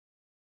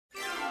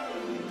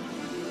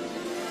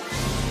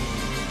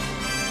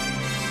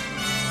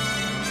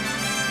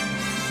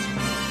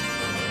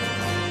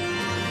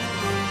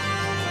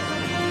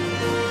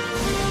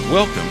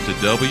Welcome to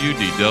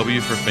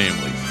WDW for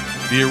Families,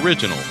 the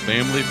original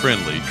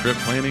family-friendly trip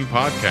planning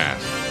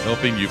podcast,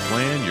 helping you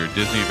plan your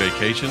Disney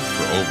vacations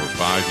for over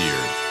 5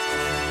 years.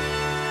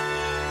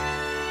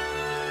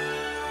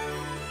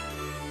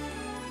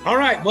 All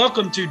right,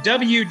 welcome to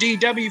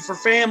WDW for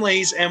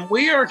Families, and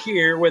we are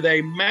here with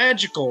a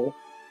magical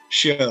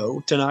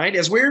show tonight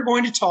as we're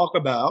going to talk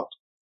about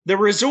the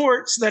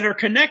resorts that are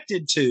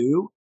connected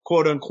to,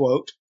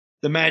 quote-unquote,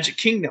 the Magic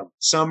Kingdom.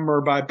 Some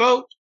are by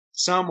boat,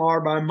 some are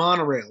by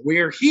monorail. We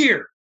are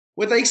here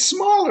with a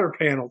smaller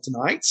panel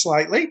tonight,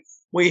 slightly.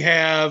 We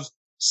have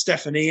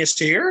Stephanie is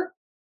here.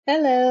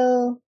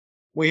 Hello.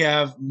 We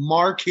have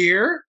Mark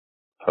here.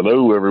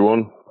 Hello,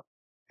 everyone.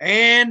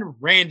 And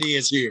Randy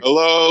is here.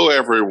 Hello,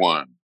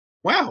 everyone.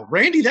 Wow,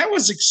 Randy, that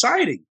was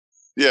exciting.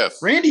 Yes.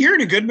 Randy, you're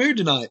in a good mood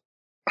tonight.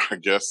 I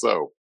guess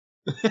so.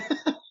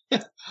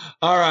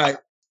 All right.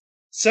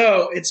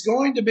 So it's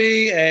going to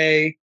be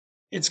a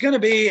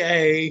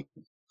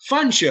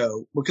fun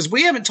show because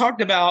we haven't talked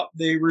about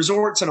the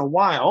resorts in a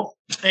while.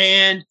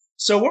 And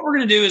so what we're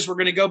going to do is we're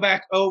going to go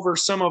back over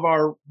some of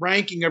our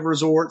ranking of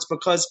resorts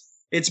because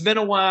it's been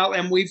a while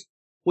and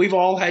we've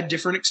all had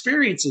different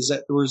experiences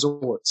at the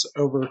resorts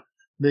over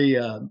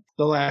the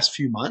last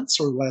few months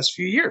or the last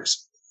few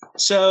years.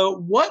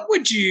 So what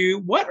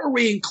are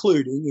we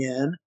including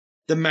in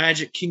the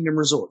Magic Kingdom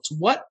resorts?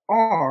 What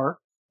are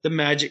the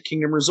Magic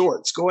Kingdom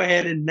resorts? Go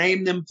ahead and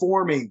name them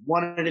for me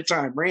one at a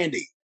time.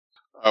 Randy.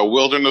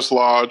 Wilderness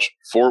Lodge,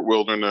 Fort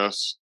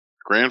Wilderness,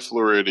 Grand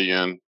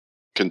Floridian,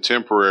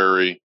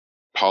 Contemporary,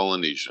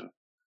 Polynesian.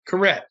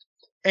 Correct.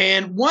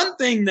 And one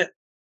thing that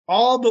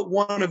all but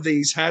one of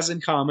these has in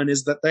common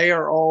is that they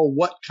are all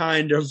what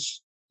kind of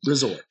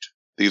resort?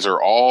 These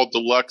are all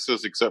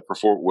deluxes except for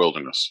Fort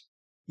Wilderness.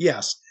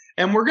 Yes.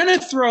 And we're going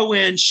to throw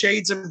in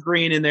Shades of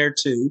Green in there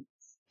too.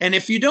 And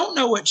if you don't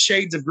know what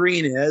Shades of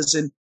Green is,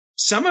 and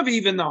some of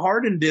even the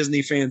hardened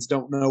Disney fans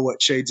don't know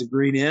what Shades of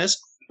Green is,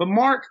 but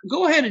Mark,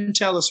 go ahead and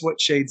tell us what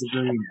Shades of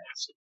Green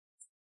is.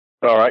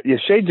 All right. Yeah,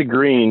 Shades of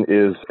Green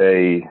is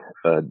a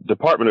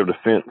Department of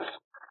Defense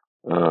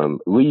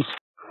lease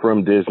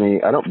from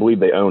Disney. I don't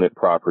believe they own it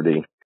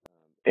property.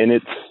 And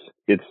it's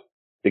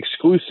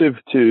exclusive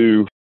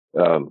to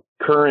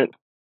current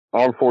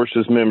armed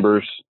forces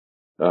members,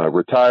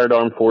 retired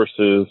armed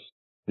forces,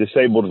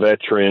 disabled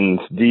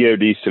veterans,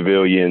 DoD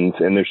civilians,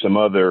 and there's some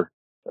other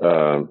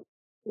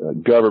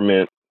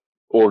government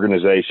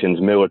organizations,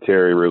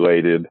 military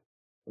related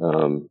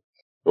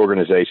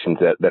organizations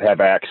that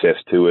have access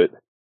to it.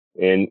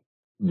 And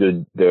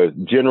the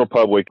general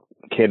public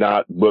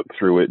cannot book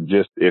through it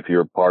just if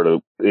you're a part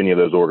of any of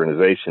those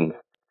organizations.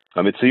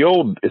 It's the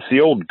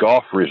old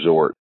golf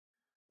resort.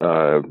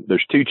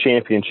 There's 2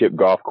 championship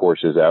golf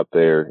courses out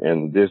there,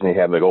 and Disney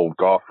had an old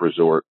golf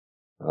resort.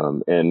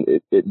 And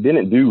it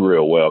didn't do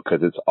real well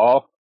because it's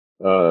off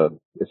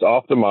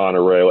the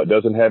monorail. It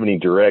doesn't have any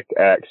direct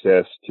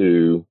access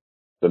to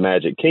the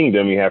Magic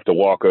Kingdom. You have to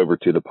walk over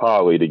to the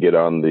Poly to get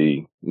on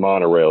the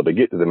monorail to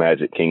get to the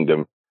Magic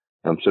Kingdom.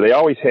 So they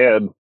always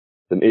had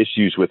some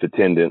issues with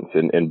attendance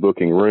and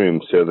booking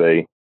rooms. So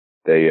they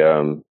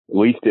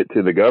leased it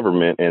to the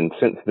government. And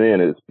since then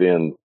it's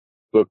been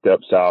booked up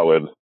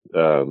solid,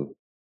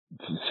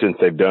 since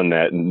they've done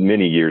that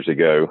many years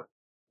ago.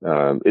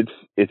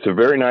 It's a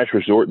very nice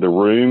resort. The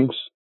rooms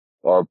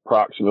are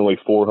approximately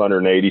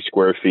 480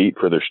 square feet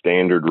for their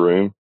standard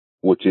room,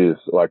 which is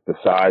like the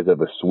size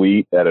of a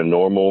suite at a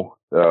normal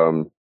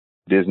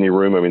Disney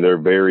room. I mean, they're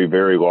very,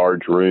 very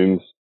large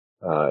rooms.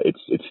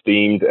 It's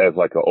themed as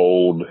like an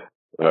old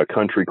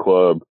country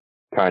club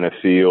kind of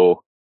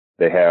feel.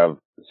 They have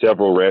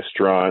several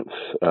restaurants,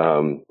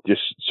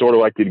 just sort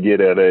of like you'd get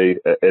at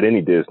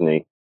any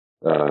Disney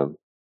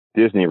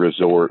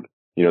resort.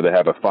 You know, they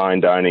have a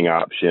fine dining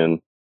option.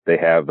 They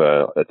have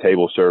a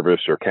table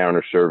service or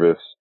counter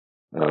service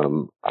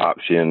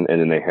option,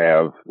 and then they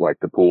have like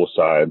the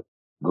poolside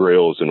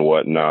grills and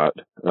whatnot.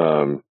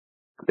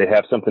 They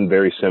have something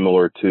very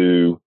similar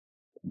to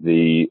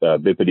the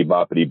Bippity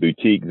Boppity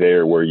Boutique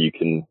there, where you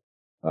can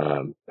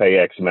pay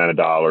X amount of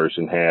dollars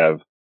and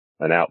have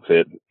an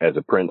outfit as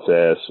a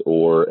princess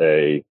or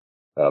a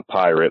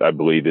pirate, I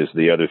believe is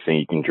the other thing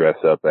you can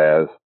dress up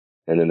as.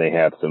 And then they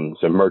have some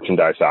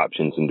merchandise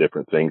options and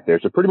different things there.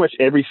 So pretty much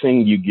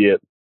everything you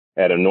get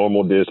at a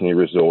normal Disney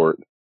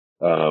resort,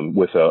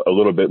 with a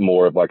little bit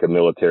more of like a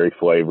military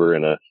flavor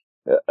and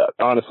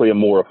honestly a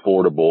more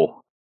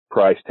affordable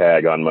price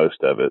tag on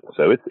most of it.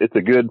 So it's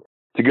a good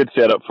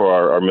setup for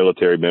our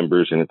military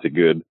members, and it's a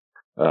good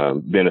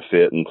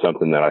benefit and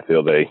something that I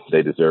feel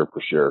they deserve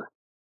for sure.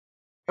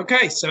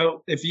 Okay,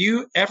 so if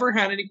you ever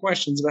had any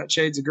questions about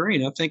Shades of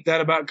Green, I think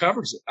that about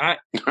covers it.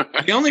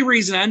 The only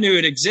reason I knew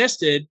it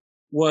existed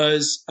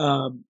was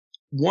 1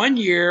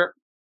 year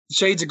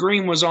Shades of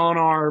Green was on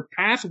our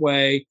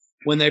pathway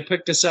when they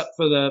picked us up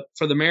for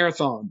the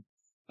marathon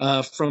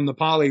from the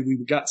Poly. We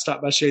got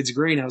stopped by Shades of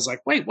Green. I was like,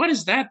 wait, what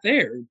is that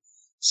there?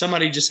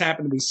 Somebody just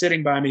happened to be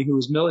sitting by me who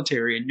was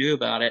military and knew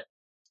about it.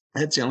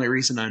 That's the only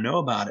reason I know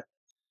about it.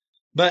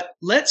 But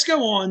let's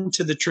go on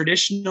to the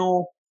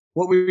traditional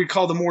what we would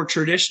call the more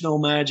traditional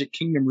Magic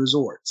Kingdom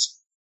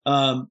resorts.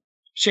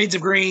 Shades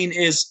of Green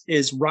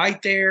is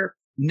right there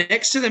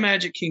next to the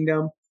Magic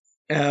Kingdom.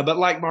 But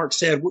like Mark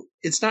said,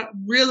 it's not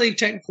really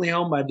technically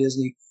owned by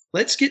Disney.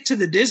 Let's get to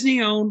the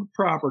Disney-owned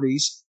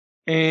properties,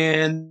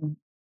 and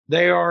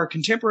they are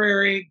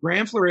Contemporary,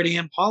 Grand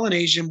Floridian,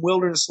 Polynesian,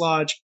 Wilderness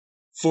Lodge,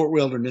 Fort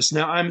Wilderness.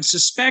 Now, I'm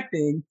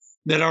suspecting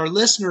that our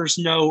listeners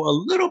know a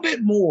little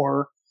bit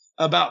more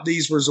about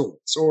these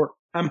resorts, or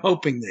I'm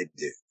hoping they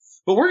do.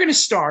 But we're going to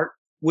start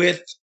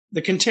with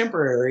the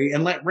Contemporary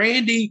and let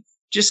Randy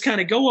just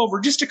kind of go over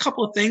just a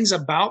couple of things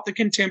about the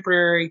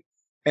Contemporary,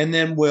 and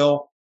then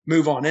we'll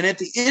move on. And at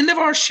the end of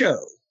our show,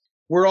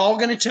 we're all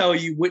going to tell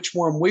you which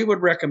one we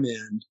would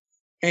recommend,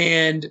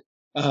 and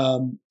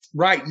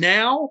right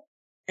now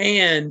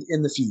and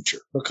in the future,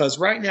 because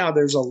right now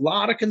there's a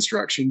lot of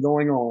construction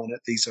going on at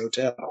these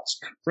hotels.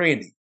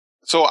 Randy.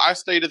 So I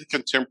stayed at the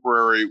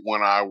Contemporary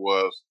when I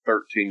was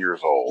 13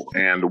 years old,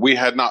 and we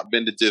had not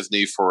been to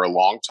Disney for a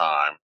long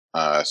time,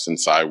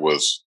 since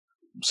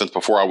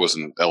before I was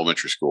in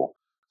elementary school.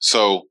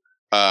 So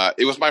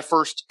it was my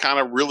first kind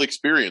of real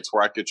experience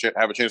where I could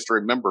have a chance to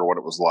remember what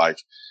it was like.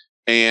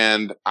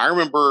 And I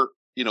remember,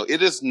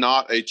 it is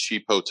not a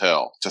cheap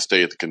hotel to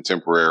stay at the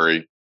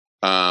Contemporary.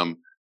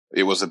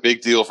 It was a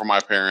big deal for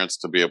my parents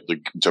to be able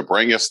to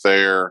bring us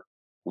there.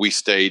 We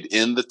stayed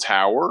in the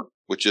tower,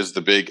 which is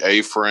the big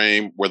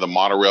A-frame where the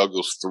monorail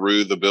goes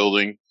through the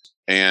building.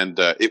 And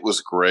it was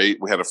great.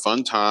 We had a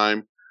fun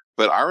time.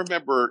 But I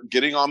remember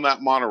getting on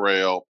that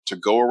monorail to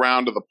go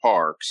around to the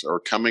parks, or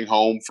coming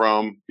home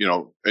from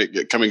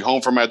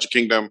Magic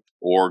Kingdom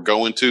or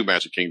going to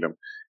Magic Kingdom,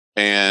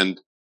 and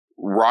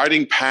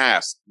riding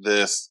past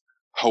this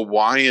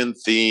Hawaiian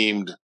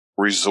themed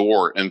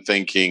resort and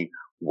thinking,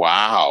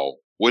 wow,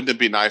 wouldn't it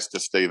be nice to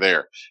stay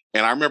there?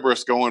 And I remember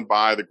us going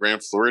by the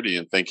Grand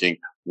Floridian thinking,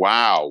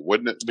 wow,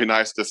 wouldn't it be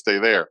nice to stay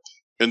there?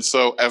 And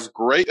so as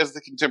great as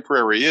the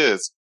Contemporary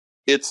is,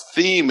 its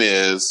theme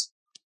is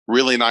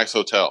really nice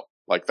hotel.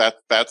 Like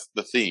that's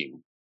the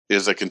theme,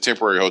 is a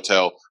Contemporary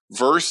hotel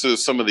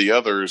versus some of the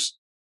others,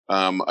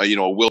 a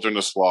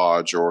Wilderness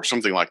Lodge or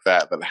something like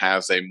that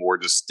has a more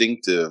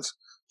distinctive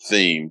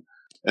theme.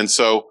 And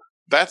so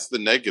that's the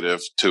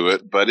negative to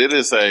it, but it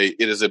is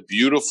a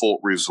beautiful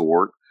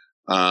resort.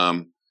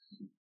 The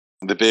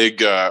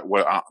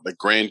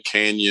Grand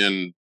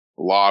Canyon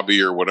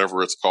lobby, or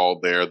whatever it's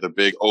called there, the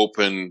big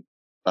open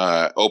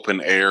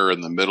air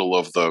in the middle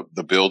of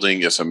the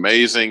building is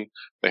amazing.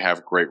 They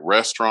have great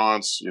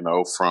restaurants, you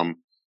can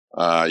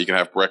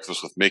have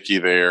breakfast with Mickey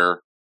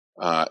there,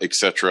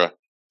 etc.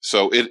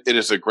 So it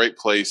is a great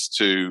place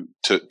to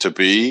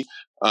be.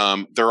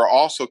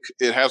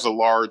 It has a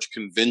large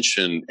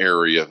convention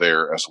area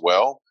there as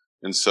well.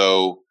 And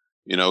so,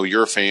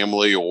 your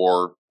family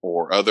or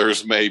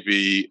others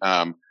maybe,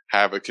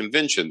 have a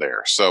convention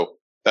there. So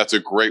that's a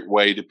great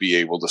way to be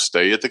able to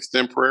stay at the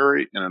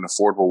Contemporary in an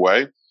affordable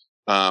way.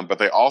 But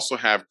they also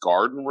have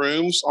garden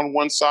rooms on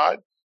one side,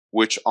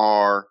 which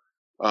are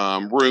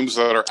rooms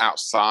that are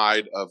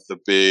outside of the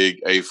big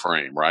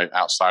A-frame, right?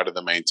 Outside of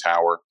the main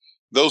tower.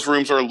 Those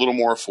rooms are a little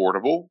more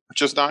affordable,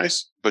 which is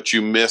nice, but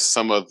you miss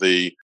some of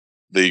the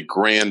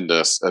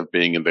grandness of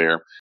being in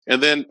there.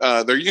 And then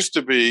there used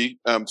to be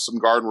some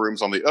garden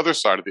rooms on the other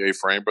side of the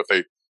A-frame, but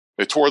they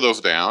tore those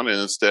down and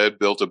instead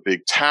built a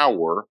big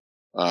tower,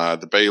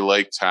 the Bay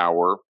Lake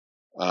Tower,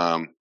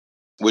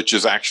 which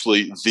is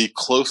actually the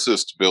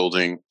closest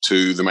building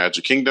to the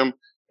Magic Kingdom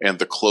and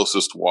the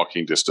closest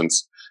walking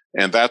distance.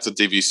 And that's a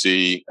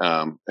DVC,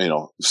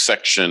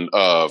 section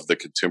of the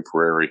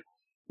Contemporary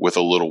with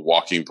a little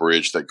walking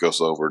bridge that goes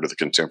over to the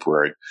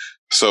Contemporary.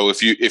 So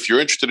if you're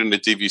interested in a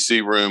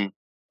DVC room,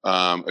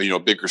 a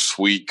bigger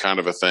suite kind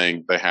of a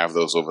thing, they have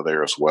those over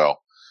there as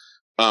well.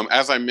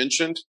 As I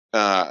mentioned,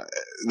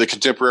 the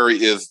Contemporary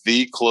is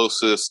the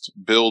closest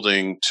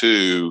building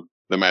to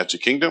the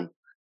Magic Kingdom.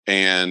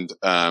 And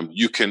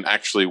you can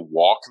actually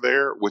walk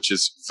there, which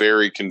is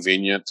very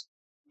convenient,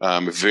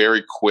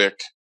 very quick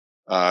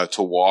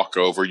to walk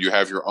over. You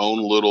have your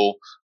own little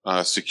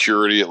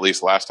security. At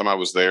least last time I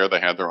was there, they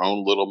had their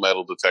own little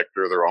metal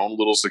detector, their own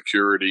little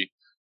security.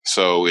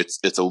 So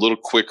it's a little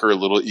quicker, a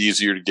little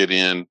easier to get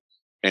in,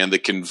 and the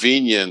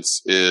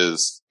convenience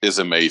is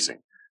amazing.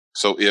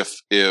 So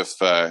if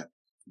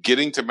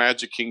getting to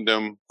Magic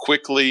Kingdom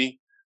quickly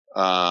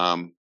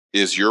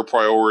is your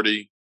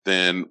priority,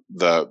 then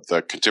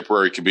the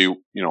Contemporary can be,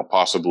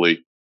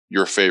 possibly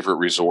your favorite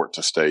resort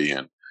to stay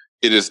in.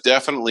 It is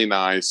definitely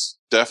nice,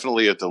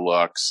 definitely a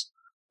deluxe,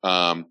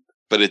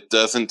 but it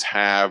doesn't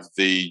have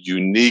the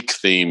unique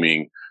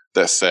theming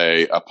that,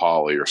 say, a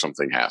Poly or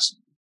something has.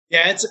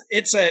 Yeah,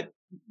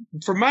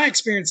 from my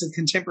experience at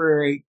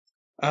Contemporary,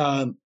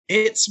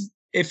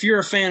 if you're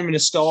a fan of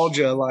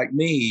nostalgia like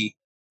me,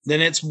 then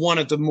it's one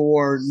of the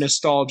more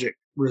nostalgic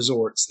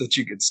resorts that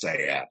you could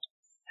stay at.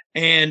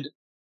 And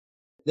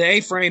the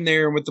A-frame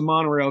there with the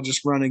monorail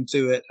just running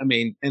through it,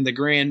 and the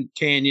Grand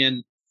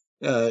Canyon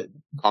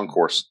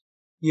concourse.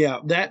 Yeah,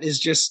 that is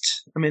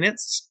just,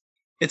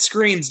 it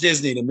screams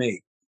Disney to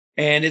me.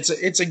 And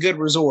it's a good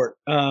resort.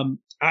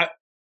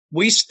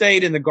 we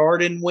stayed in the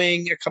garden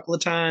wing a couple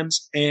of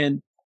times,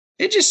 and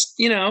it just,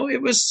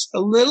 it was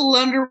a little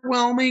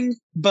underwhelming,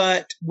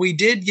 but we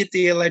did get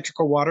the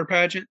electrical water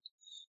pageant.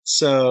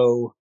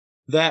 So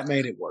that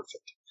made it worth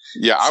it.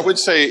 Yeah, I would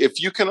say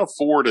if you can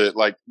afford it,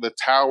 like the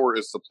tower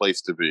is the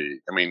place to be.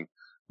 I mean,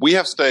 we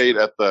have stayed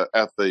at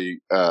the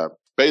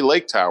Bay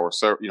Lake Tower,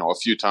 so a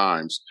few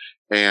times,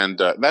 and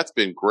that's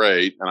been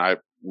great, and I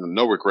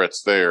no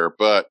regrets there.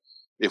 But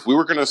if we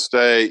were going to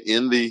stay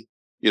in the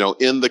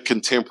in the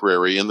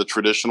contemporary, in the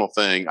traditional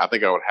thing, I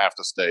think I would have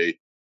to stay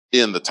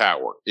in the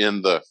tower,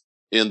 in the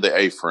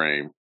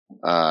A-frame.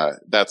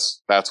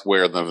 That's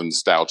where the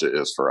nostalgia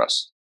is for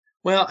us.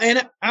 Well,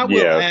 and I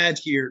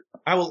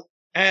will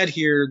add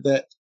here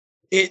that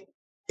it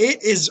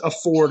is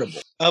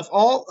affordable. Of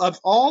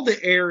all the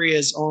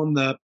areas on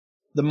the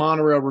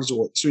monorail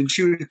resorts, and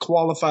you would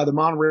qualify the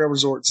monorail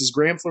resorts as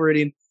Grand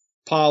Floridian,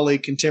 Poly,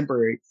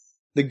 Contemporary.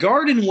 The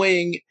garden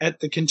wing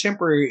at the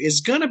Contemporary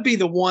is going to be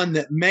the one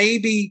that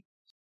maybe,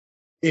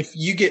 if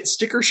you get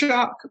sticker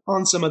shock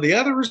on some of the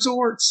other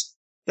resorts,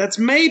 that's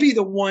maybe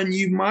the one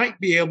you might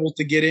be able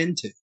to get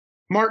into.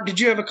 Mark, did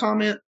you have a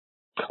comment?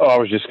 Oh, I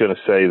was just going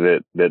to say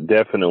that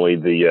definitely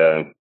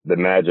the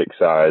magic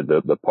side,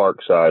 the park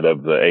side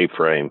of the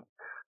A-frame,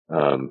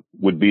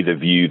 would be the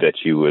view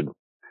that you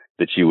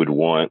would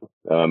want.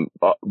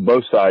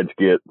 Both sides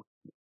get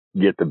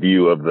the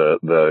view of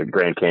the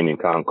Grand Canyon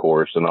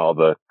Concourse and all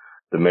the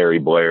Mary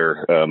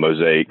Blair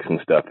mosaics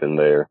and stuff in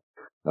there.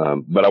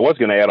 But I was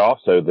going to add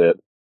also that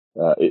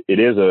it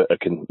is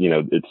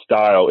its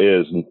style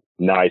is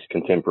nice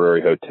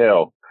contemporary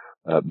hotel.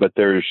 But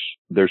there's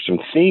some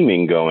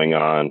theming going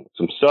on,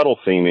 some subtle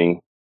theming,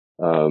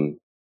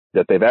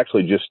 that they've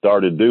actually just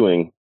started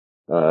doing,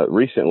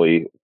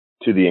 recently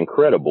to the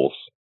Incredibles.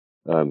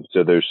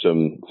 So there's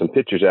some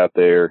pictures out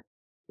there,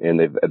 and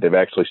they've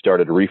actually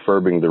started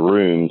refurbing the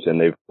rooms,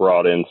 and they've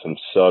brought in some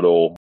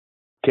subtle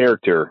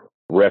character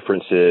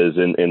references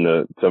in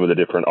some of the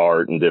different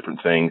art and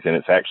different things. And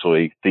it's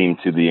actually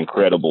themed to the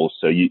Incredibles.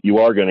 So you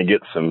are going to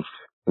get some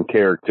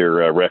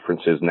character,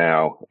 references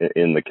now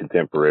in the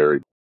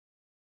Contemporary.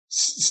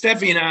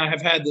 Stephanie and I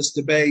have had this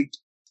debate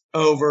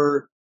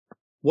over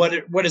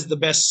what is the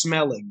best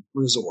smelling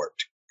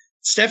resort.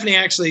 Stephanie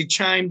actually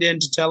chimed in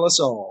to tell us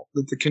all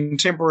that the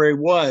Contemporary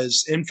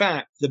was, in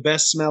fact, the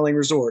best smelling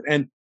resort.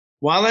 And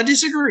while I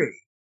disagree,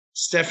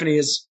 Stephanie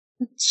is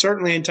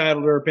certainly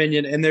entitled to her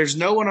opinion, and there's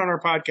no one on our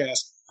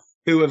podcast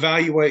who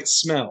evaluates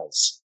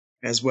smells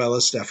as well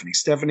as Stephanie.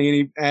 Stephanie,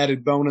 any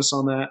added bonus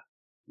on that?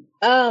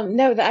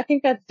 No, I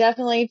think that's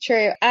definitely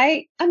true.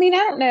 I mean, I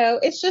don't know.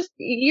 It's just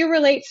you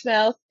relate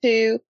smells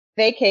to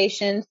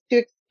vacations, to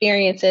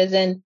experiences.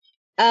 And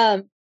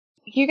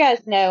you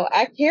guys know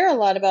I care a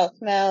lot about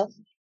smells.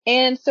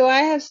 And so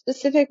I have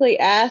specifically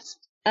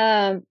asked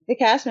the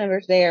cast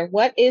members there,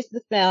 what is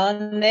the smell?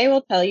 And they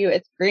will tell you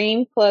it's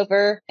green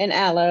clover and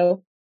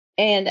aloe.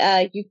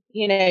 And you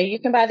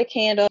can buy the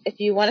candle if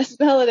you want to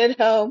smell it at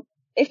home,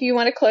 if you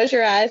want to close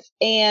your eyes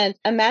and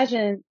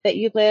imagine that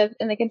you live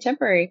in the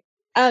Contemporary.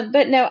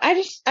 But no,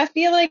 I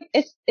feel like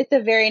it's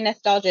a very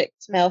nostalgic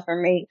smell for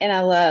me, and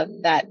I love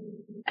that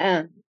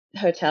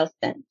hotel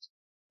scent.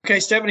 Okay,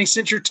 Stephanie,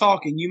 since you're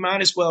talking, you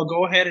might as well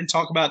go ahead and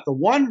talk about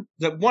one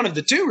of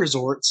the two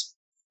resorts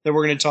that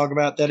we're going to talk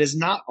about that is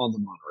not on the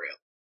monorail.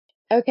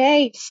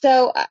 Okay,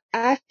 so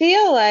I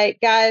feel like,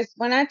 guys,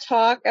 when I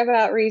talk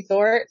about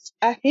resorts,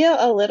 I feel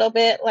a little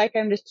bit like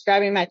I'm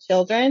describing my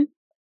children.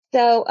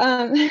 So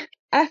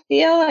I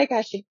feel like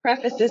I should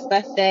preface this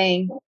by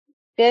saying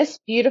this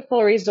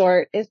beautiful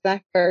resort is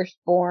my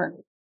firstborn.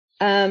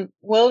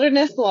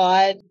 Wilderness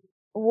Lodge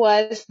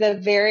was the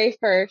very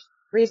first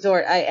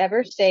resort I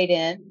ever stayed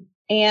in,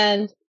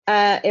 and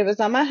it was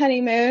on my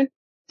honeymoon,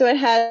 so it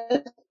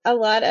has a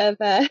lot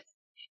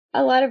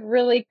of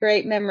really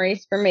great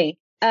memories for me.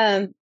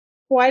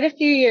 Quite a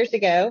few years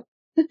ago,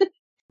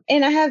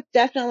 and I have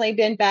definitely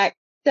been back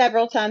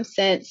several times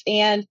since,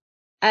 and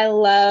I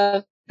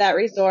love that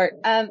resort.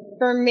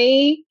 For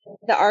me,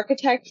 the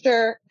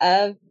architecture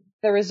of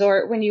the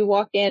resort, when you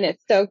walk in,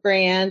 it's so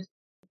grand.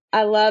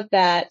 I love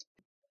that.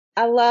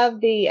 I love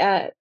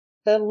the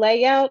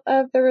layout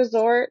of the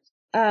resort,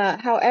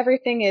 how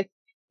everything is,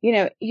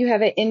 you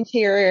have an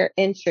interior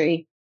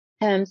entry.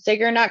 So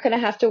you're not going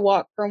to have to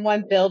walk from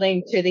one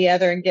building to the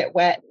other and get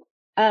wet.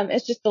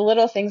 It's just the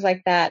little things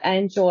like that I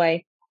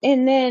enjoy.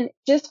 And then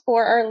just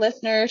for our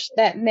listeners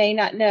that may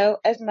not know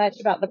as much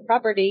about the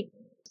property.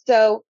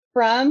 So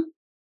from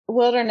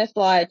Wilderness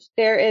Lodge,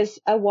 there is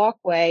a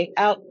walkway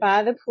out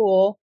by the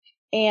pool,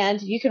 and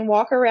you can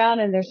walk around,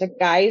 and there's a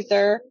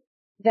geyser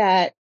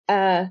that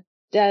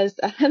does,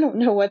 I don't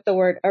know what the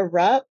word,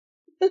 erupt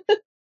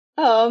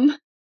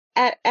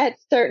at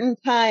certain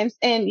times,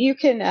 and you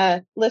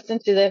can listen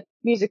to the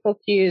musical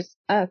cues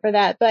for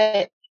that.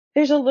 But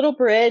there's a little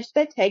bridge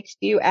that takes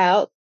you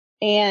out,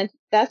 and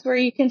that's where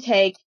you can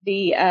take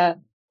the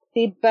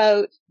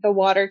boat, the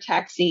water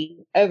taxi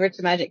over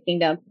to Magic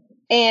Kingdom.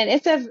 And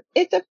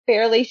it's a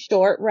fairly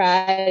short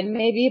ride,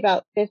 maybe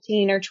about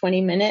 15 or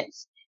 20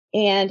 minutes.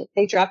 And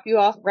they drop you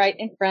off right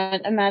in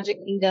front of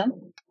Magic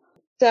Kingdom.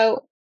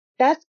 So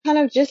that's kind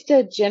of just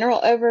a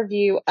general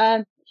overview.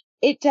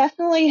 It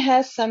definitely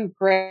has some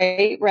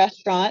great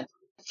restaurants.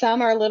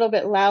 Some are a little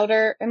bit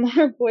louder and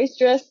more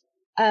boisterous,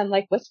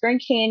 like Whispering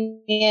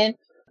Canyon.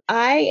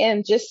 I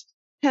am just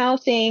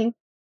counting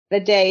the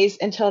days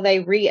until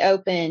they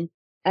reopen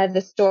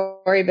the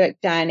Storybook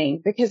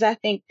Dining, because I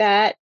think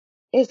that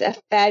is a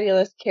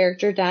fabulous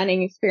character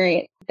dining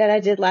experience that I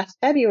did last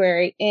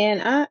February.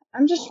 And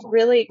I'm just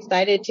really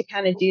excited to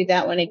kind of do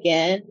that one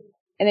again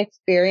and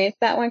experience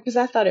that one, because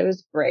I thought it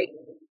was great.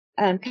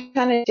 Kind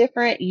of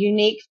different,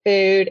 unique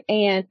food,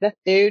 and the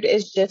food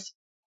is just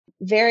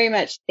very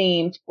much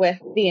themed with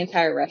the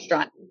entire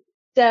restaurant.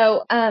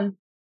 So,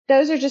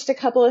 those are just a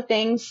couple of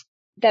things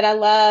that I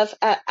love.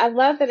 I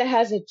love that it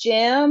has a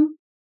gym.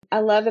 I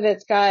love that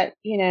it's got,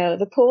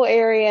 the pool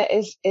area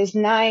is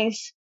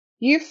nice.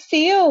 You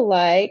feel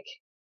like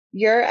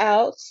you're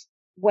out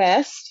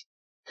west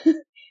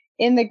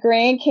in the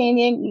Grand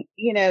Canyon,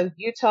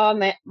 Utah,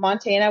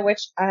 Montana,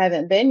 which I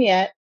haven't been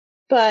yet.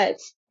 But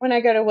when I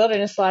go to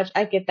Wilderness Lodge,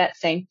 I get that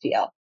same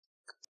feel.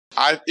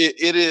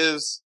 It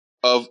is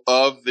of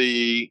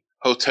the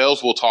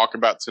hotels we'll talk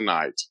about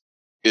tonight.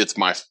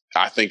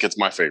 I think it's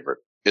my favorite.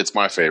 It's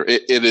my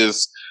favorite. It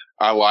is.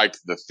 I like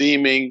the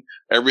theming.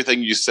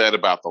 Everything you said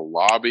about the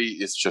lobby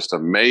is just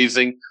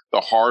amazing.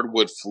 The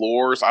hardwood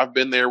floors. I've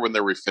been there when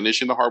they were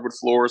finishing the hardwood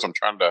floors. I'm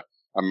trying to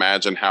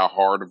imagine how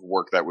hard of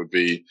work that would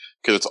be,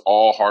 because it's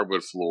all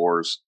hardwood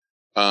floors.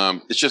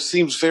 It just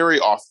seems very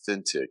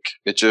authentic.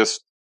 It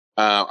just,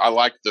 I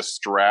like the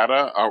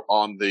strata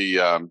on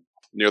the,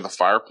 near the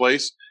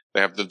fireplace.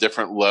 They have the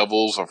different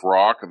levels of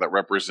rock that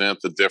represent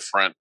the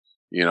different,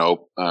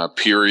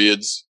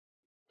 periods.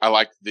 I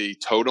like the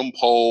totem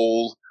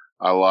pole.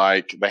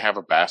 They have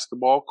a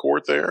basketball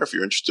court there if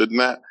you're interested in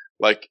that.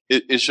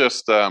 It's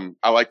just,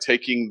 I like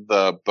taking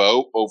the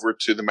boat over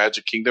to the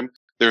Magic Kingdom.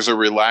 There's a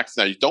relaxed,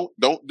 now you don't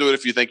do it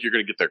if you think you're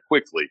going to get there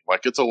quickly.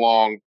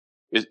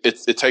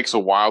 It takes a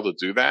while to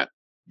do that,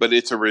 but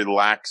it's a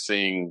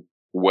relaxing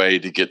way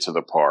to get to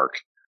the park.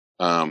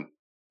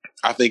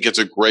 I think it's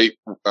a great,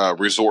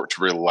 resort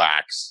to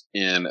relax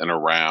in and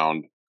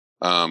around.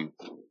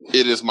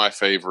 It is my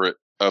favorite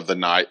of the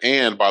night.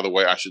 And by the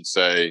way, I should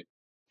say,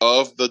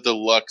 of the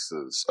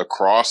deluxes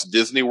across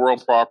Disney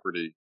World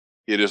property,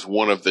 it is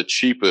one of the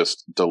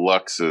cheapest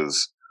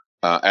deluxes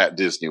at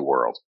Disney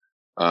World.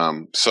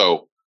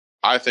 So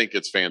I think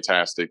it's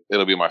fantastic.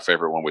 It'll be my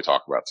favorite one we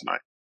talk about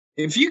tonight.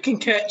 If you can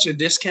catch a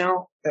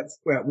discount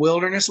at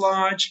Wilderness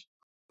Lodge,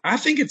 I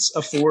think it's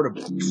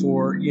affordable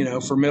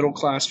for middle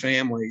class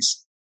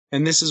families.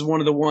 And this is one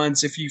of the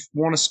ones, if you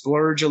want to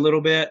splurge a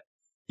little bit,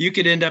 you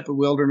could end up at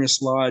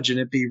Wilderness Lodge and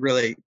it'd be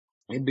really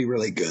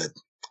good.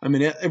 I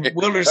mean,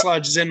 Wilderness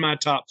Lodge is in my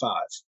top 5.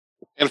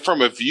 And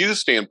from a view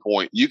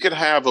standpoint, you could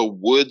have a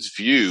woods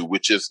view,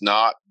 which is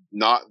not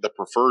the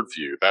preferred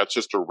view. That's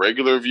just a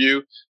regular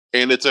view,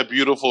 and it's a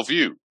beautiful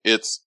view.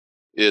 It's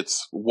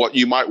what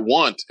you might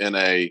want in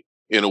a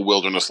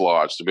Wilderness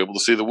Lodge, to be able to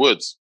see the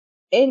woods.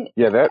 And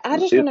I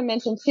just want to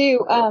mention too.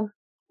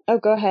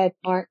 Go ahead,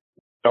 Mark.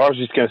 I was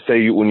just going to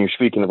say, when you're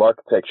speaking of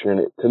architecture,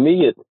 and to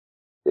me,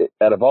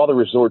 out of all the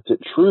resorts, it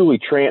truly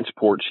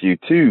transports you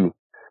to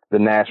the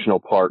national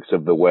parks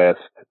of the West,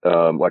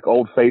 like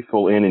Old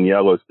Faithful Inn in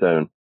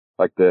Yellowstone,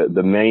 like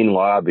the main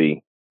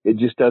lobby. It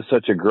just does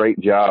such a great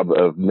job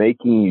of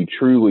making you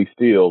truly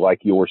feel like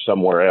you're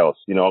somewhere else.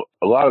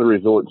 A lot of the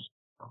resorts,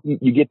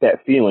 you get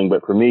that feeling,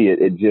 but for me,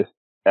 it just,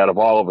 out of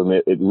all of them,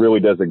 it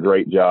really does a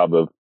great job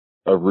of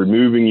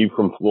removing you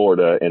from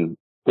Florida and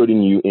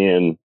putting you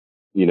in,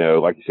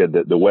 like you said,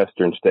 the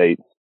Western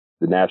states,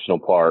 the national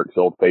parks,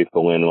 Old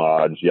Faithful Inn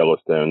Lodge,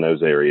 Yellowstone,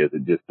 those areas.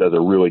 It just does a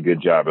really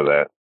good job of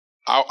that.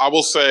 I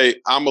will say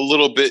I'm a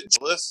little bit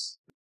jealous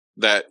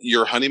that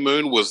your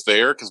honeymoon was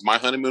there, because my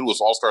honeymoon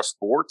was All Star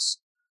Sports.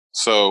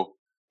 So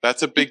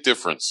that's a big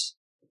difference.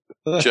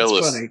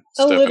 Jealous. Funny.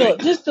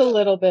 Just a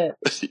little bit.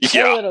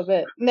 Yeah. A little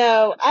bit.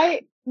 No,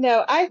 I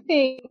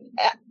think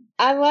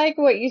I like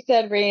what you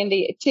said,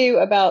 Randy, too,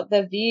 about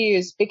the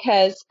views,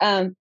 because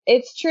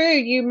it's true.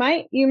 You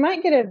might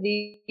get a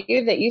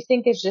view that you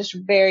think is just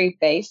very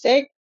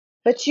basic,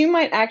 but you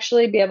might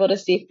actually be able to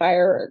see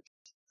fireworks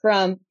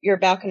from your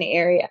balcony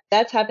area.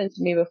 That's happened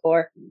to me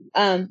before.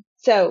 But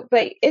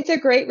it's a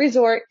great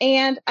resort.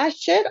 And I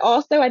did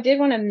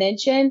want to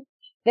mention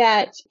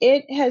that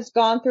it has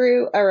gone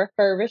through a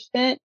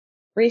refurbishment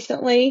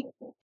recently.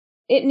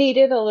 It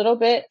needed a little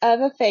bit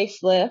of a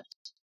facelift.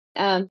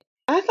 I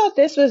thought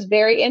this was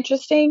very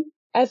interesting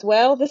as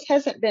well. This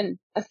hasn't been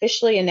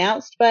officially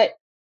announced, but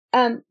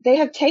they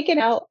have taken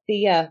out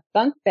the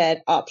bunk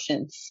bed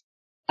options,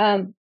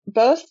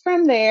 both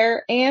from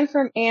there and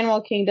from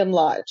Animal Kingdom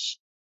Lodge.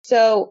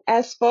 So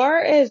as far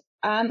as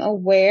I'm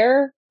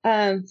aware,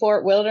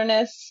 Fort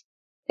Wilderness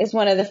is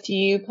one of the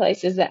few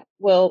places that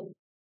will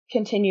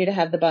continue to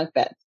have the bunk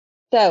beds.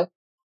 So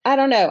I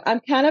don't know.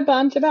 I'm kind of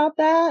bummed about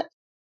that,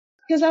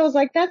 because I was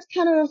like, that's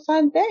kind of a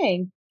fun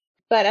thing.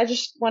 But I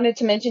just wanted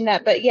to mention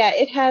that. But yeah,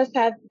 it has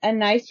had a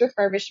nice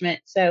refurbishment.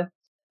 So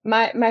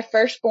my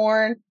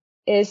firstborn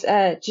is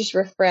just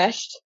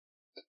refreshed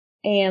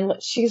and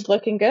she's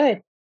looking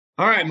good.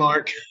 All right,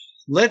 Mark,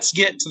 let's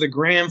get to the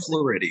Grand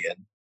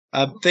Floridian.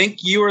 I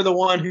think you were the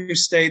one who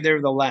stayed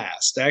there the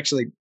last.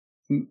 Actually,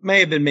 may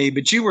have been me,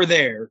 but you were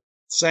there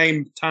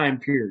same time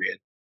period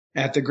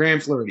at the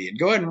Grand Floridian.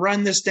 Go ahead and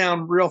run this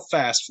down real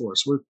fast for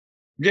us. We're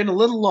getting a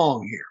little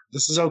long here.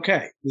 This is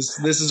okay. This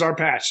is our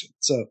passion.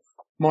 So,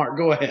 Mark,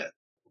 go ahead.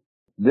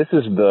 This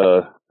is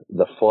the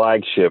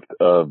flagship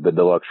of the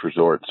deluxe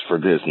resorts for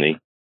Disney.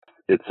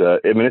 It's a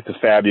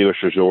fabulous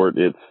resort.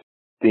 It's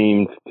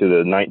themed to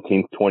the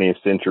 19th,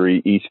 20th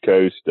century East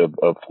Coast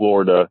of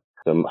Florida.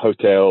 Some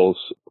hotels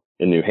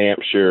in New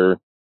Hampshire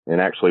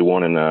and actually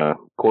one in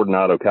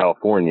Coronado,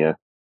 California.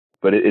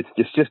 But it's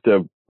just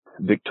a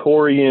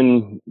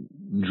Victorian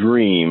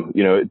dream.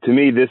 You know, to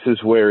me, this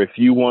is where if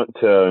you want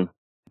to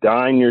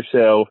dine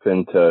yourself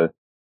and to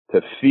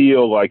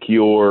feel like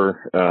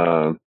you're,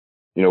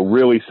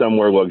 really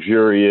somewhere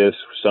luxurious,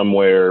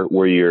 somewhere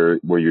where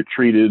you're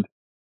treated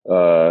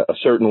a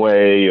certain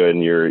way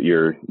and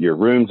your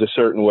room's a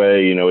certain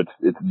way, you know,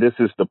 this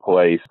is the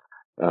place.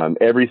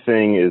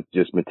 Everything is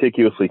just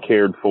meticulously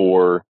cared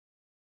for.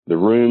 The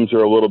rooms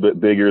are a little bit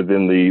bigger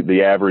than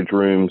the average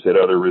rooms at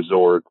other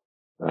resorts.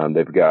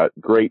 They've got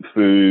great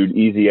food,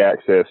 easy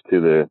access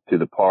to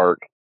the park,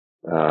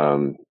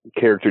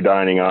 character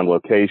dining on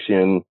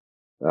location,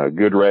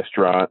 good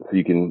restaurants.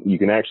 You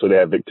can actually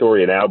have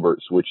Victoria and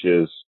Albert's, which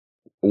is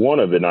one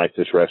of the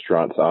nicest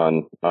restaurants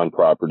on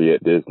property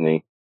at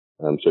Disney.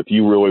 So if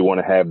you really want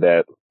to have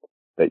that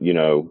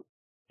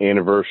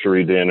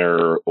anniversary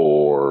dinner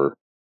or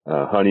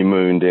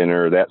honeymoon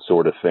dinner, that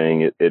sort of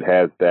thing, it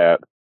has that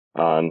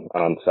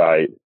on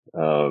site.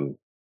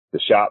 The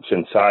shops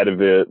inside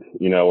of it,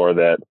 are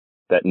that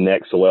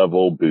next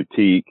level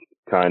boutique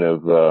kind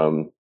of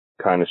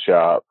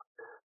shop.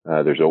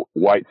 There's a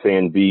white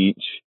sand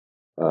beach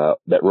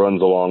that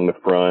runs along the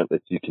front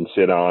that you can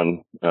sit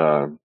on,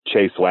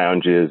 chase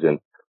lounges and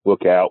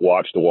look out,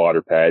 watch the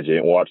water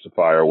pageant, watch the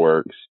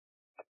fireworks,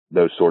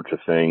 those sorts of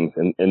things.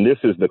 And this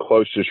is the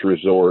closest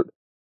resort,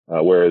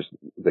 whereas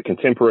the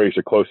Contemporary's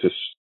the closest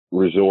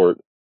resort,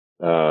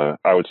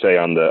 I would say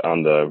on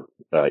the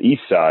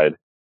east side.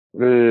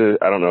 I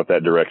don't know if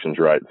that direction's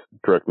right.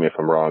 Correct me if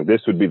I'm wrong.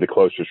 This would be the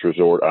closest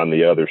resort on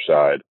the other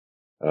side,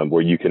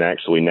 where you can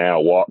actually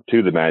now walk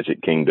to the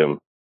Magic Kingdom,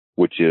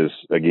 which is,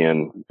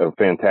 again, a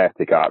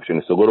fantastic option.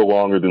 It's a little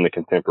longer than the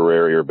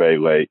Contemporary or Bay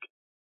Lake.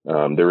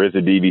 There is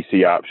a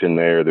DVC option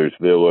there. There's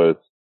villas.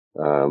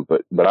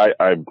 But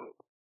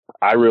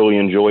I really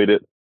enjoyed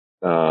it.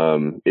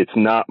 It's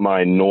not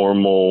my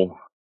normal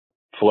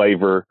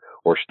flavor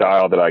or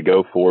style that I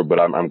go for, but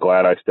I'm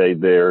glad I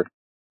stayed there.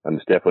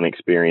 It's definitely an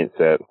experience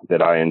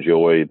that I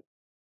enjoyed.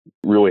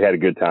 Really had a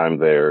good time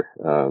there.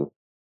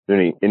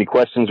 Any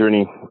questions or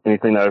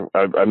anything that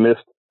I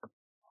missed?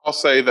 I'll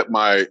say that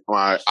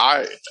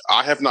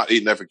I have not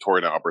eaten at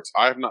Victoria and Albert's.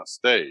 I have not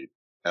stayed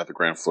at the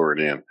Grand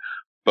Floridian,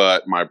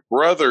 but my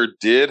brother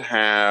did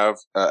have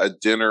a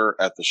dinner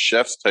at the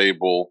chef's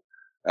table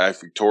at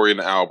Victoria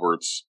and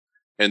Albert's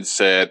and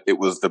said it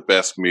was the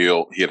best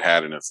meal he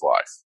had in his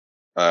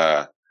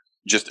life.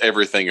 Just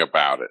everything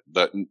about it,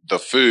 the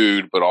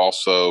food, but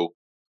also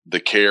the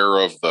care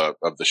of the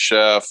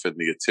chef and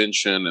the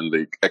attention and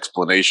the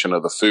explanation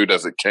of the food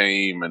as it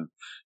came and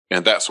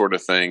that sort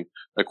of thing.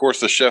 Of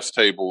course, the chef's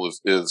table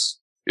is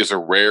a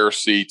rare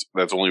seat.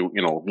 That's only,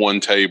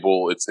 one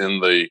table. It's in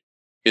the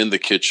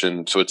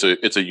kitchen. So it's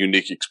a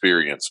unique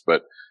experience,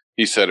 but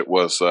he said it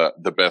was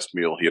the best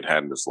meal he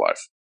had in his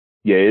life.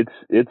 Yeah,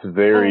 it's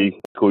very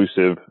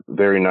exclusive,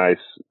 very nice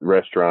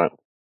restaurant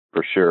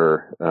for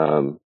sure.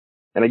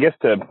 And I guess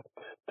to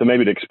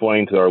maybe to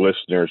explain to our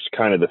listeners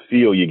kind of the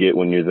feel you get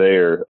when you're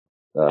there,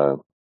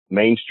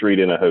 Main Street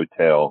in a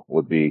hotel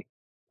would be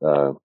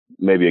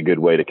maybe a good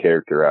way to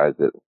characterize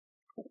it.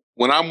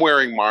 When I'm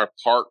wearing my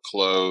park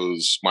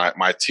clothes,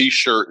 my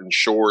T-shirt and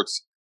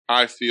shorts,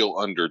 I feel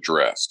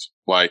underdressed.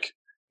 Like,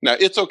 now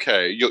it's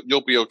okay.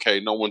 You'll be okay.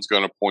 No one's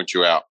going to point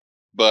you out,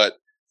 but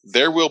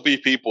there will be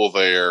people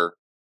there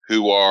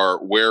who are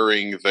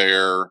wearing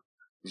their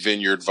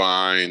Vineyard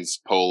Vines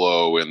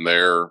polo and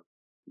their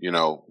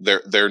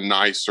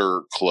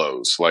nicer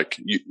clothes. Like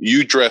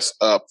you dress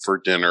up for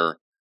dinner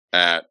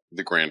at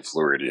the Grand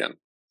Floridian.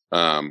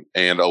 And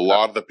a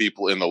lot of the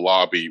people in the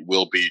lobby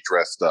will be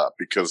dressed up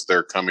because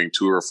they're coming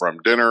to or from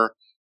dinner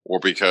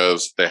or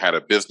because they had a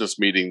business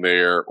meeting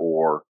there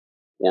or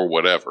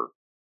whatever.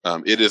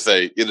 It is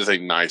a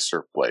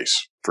nicer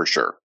place for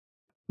sure.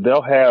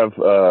 They'll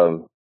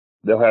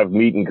have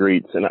meet and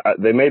greets, and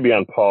they may be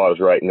on pause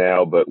right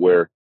now, but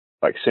where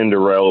like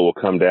Cinderella will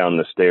come down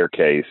the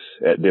staircase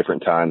at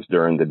different times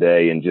during the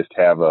day and just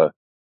have a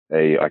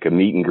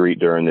meet and greet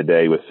during the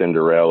day with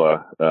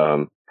Cinderella.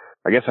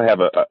 I guess I have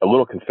a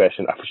little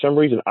confession. For some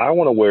reason, I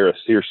want to wear a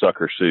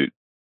seersucker suit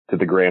to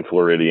the Grand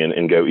Floridian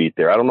and go eat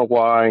there. I don't know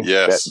why.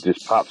 Yes. That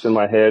just pops in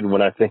my head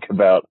when I think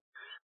about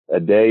a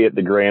day at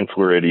the Grand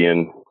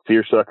Floridian,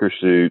 seersucker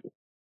suit.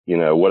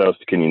 What else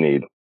can you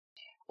need?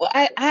 Well,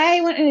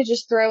 I wanted to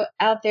just throw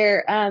out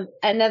there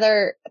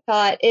another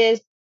thought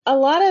is a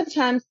lot of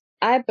times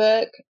I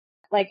book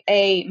like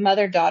a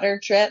mother-daughter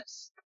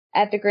trips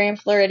at the Grand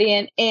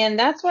Floridian. And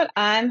that's what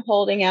I'm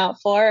holding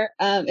out for,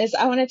 is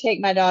I want to take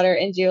my daughter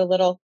and do a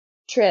little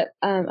trip,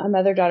 a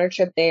mother-daughter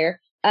trip there.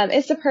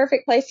 It's the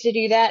perfect place to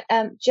do that.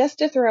 Just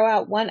to throw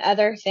out one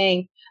other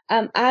thing,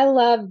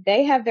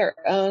 they have their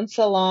own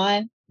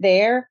salon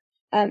there.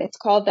 It's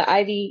called the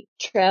Ivy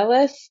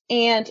Trellis,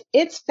 and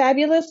it's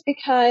fabulous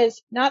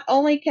because not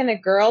only can the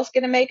girls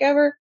get a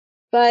makeover,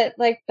 but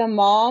like the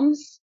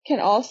moms can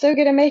also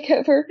get a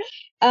makeover.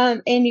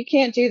 And you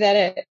can't do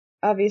that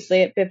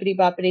obviously at Bippity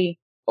Boppity,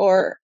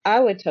 or I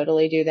would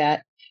totally do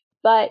that.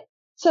 But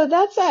so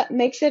that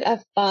makes it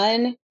a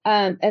fun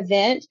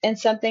event and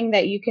something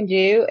that you can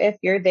do if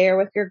you're there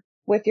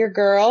with your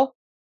girl.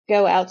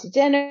 Go out to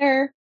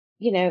dinner,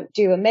 do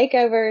a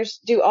makeovers,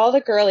 do all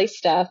the girly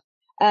stuff.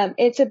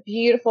 It's a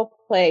beautiful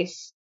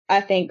place,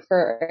 I think,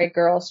 for a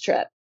girls'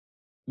 trip.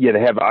 Yeah,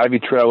 they have Ivy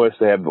Trellis.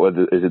 They have,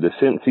 is it the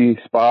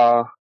Scentsy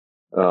Spa,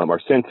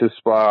 or Senses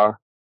Spa?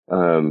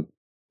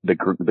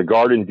 The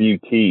Garden View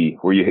Tea,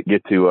 where you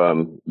get to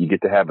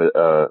have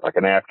like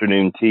an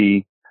afternoon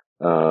tea.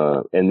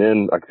 And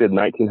then, like I said,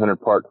 1900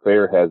 Park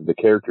Fair has the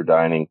character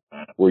dining,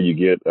 where you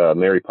get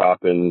Mary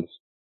Poppins,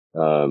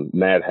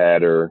 Mad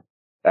Hatter,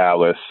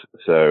 Alice.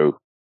 So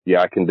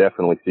yeah, I can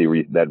definitely see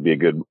that'd be a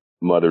good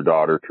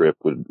mother-daughter trip.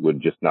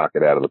 Would just knock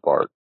it out of the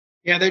park.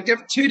 Yeah, there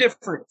are two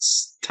different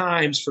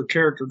times for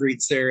character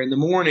greets there. In the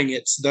morning,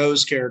 it's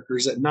those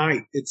characters. At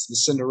night, it's the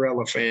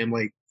Cinderella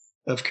family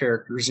of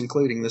characters,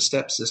 including the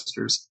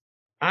stepsisters.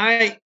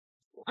 I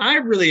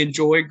really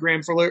enjoyed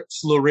Grand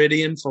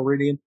Floridian.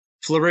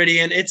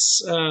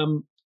 It's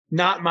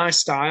not my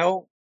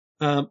style.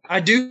 I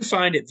do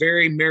find it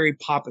very Mary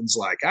Poppins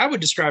like. I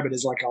would describe it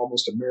as like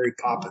almost a Mary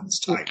Poppins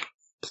type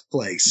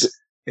place.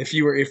 If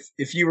you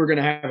were going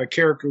to have a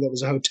character that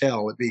was a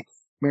hotel, it'd be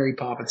Mary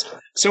Poppins.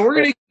 So we're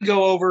going to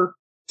go over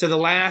to the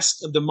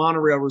last of the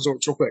monorail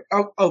resorts real quick.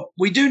 Oh,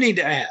 we do need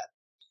to add,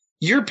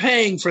 you're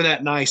paying for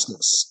that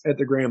niceness at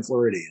the Grand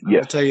Floridian. Yeah.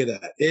 I'll tell you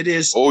that. It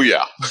is. Oh,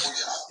 yeah.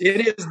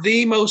 It is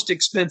the most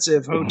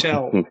expensive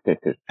hotel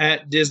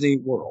at Disney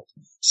World.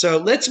 So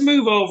let's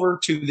move over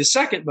to the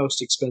second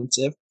most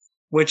expensive,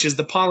 which is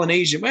the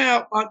Polynesian.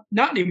 Well,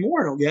 not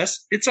anymore, I don't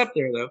guess. It's up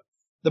there, though.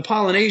 The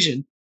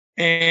Polynesian.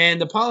 And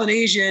the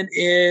Polynesian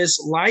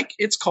is like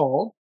it's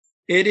called.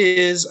 It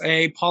is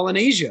a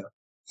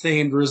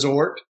Polynesia-themed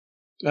resort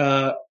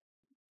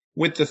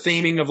with the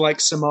theming of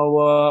like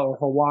Samoa or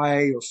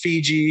Hawaii or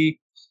Fiji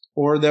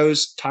or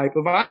those type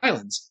of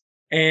islands.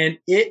 And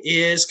it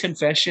is,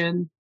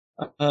 confession,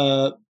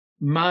 probably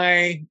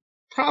my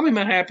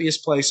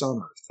happiest place on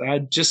earth. I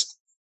just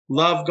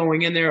love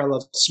going in there. I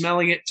love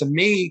smelling it. To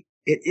me,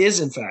 it is,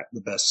 in fact,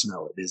 the best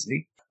smell at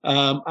Disney.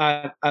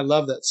 I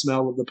love that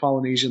smell of the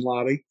Polynesian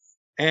lobby.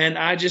 And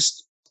I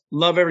just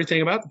love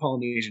everything about the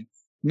Polynesian.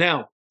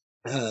 Now,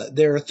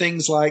 there are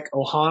things like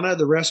Ohana,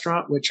 the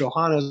restaurant, which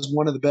Ohana is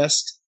one of the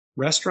best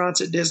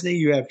restaurants at Disney.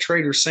 You have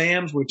Trader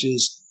Sam's, which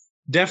is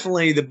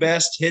definitely the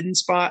best hidden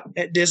spot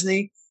at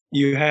Disney.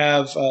 You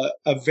have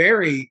a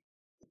very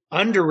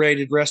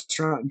underrated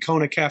restaurant in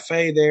Kona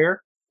Cafe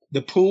there.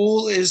 The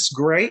pool is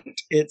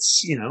great.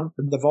 It's,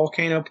 the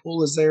volcano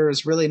pool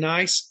is really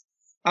nice.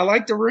 I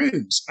like the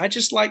rooms. I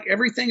just like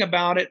everything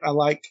about it. I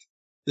like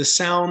the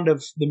sound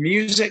of the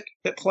music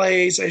that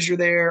plays as you're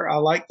there. I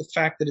like the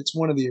fact that it's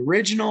one of the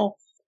original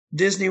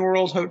Disney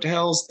World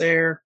hotels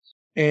there.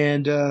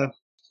 And,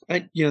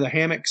 the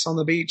hammocks on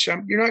the beach.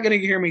 You're not going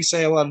to hear me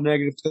say a lot of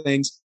negative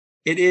things.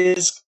 It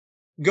is,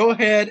 go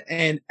ahead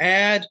and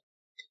add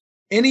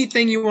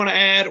anything you want to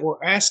add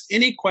or ask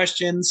any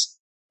questions.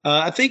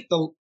 I think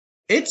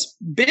it's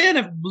been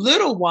a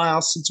little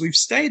while since we've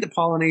stayed at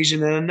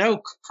Polynesian, and I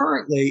know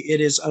currently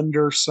it is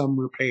under some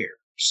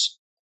repairs.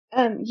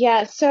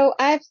 So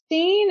I've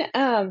seen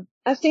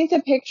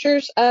some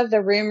pictures of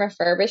the room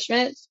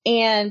refurbishments,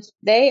 and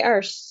they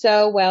are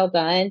so well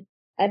done.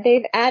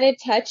 They've added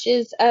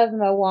touches of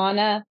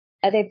Moana.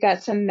 They've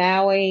got some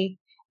Maui,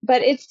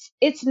 but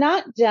it's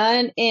not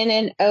done in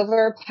an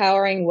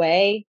overpowering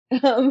way.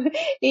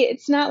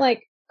 It's not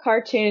like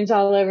cartoons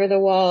all over the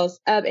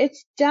walls.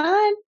 It's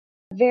done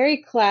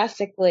very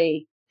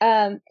classically,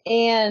 and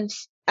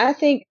I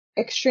think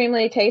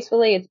extremely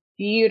tastefully. It's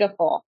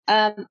beautiful.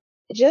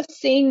 Just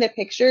seeing the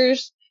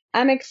pictures,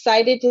 I'm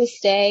excited to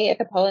stay at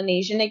the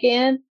Polynesian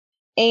again.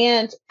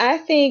 And I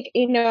think,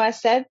 I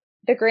said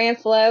the Grand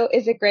Flow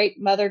is a great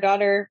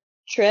mother-daughter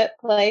trip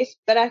place,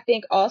 but I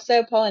think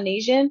also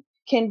Polynesian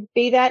can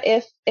be that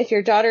if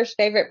your daughter's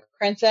favorite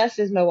princess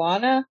is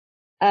Moana,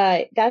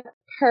 that's a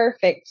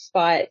perfect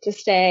spot to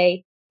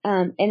stay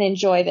and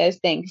enjoy those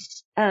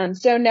things.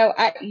 So no,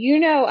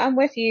 I'm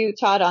with you,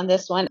 Todd, on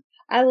this one.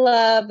 I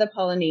love the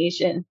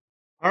Polynesian.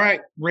 All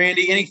right,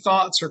 Randy, any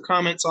thoughts or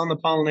comments on the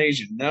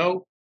Polynesian?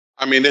 No?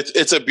 I mean,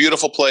 it's a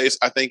beautiful place.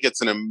 I think it's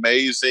an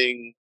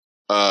amazing,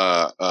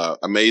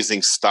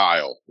 amazing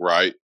style,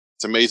 right?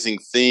 It's amazing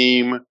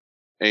theme.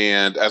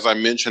 And as I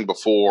mentioned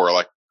before,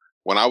 like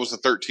when I was a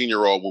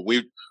 13-year-old, when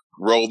we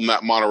rolled in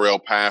that monorail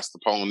past the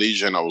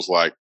Polynesian, I was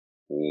like,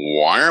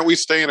 why aren't we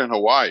staying in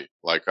Hawaii?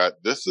 Like,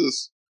 this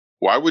is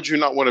Why would you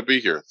not want to be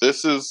here?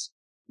 This is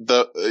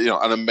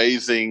an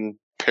amazing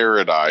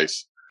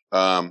paradise.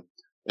 And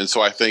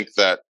so I think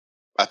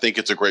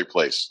it's a great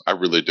place. I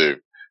really do.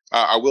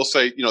 I will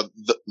say,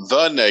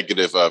 the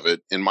negative of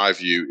it, in my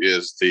view,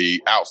 is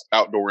the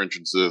outdoor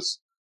entrances.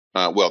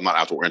 Well, not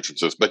outdoor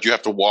entrances, but you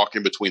have to walk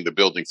in between the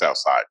buildings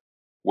outside.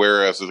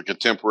 Whereas at the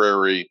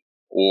Contemporary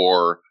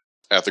or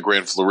at the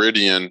Grand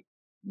Floridian,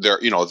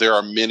 there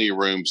are many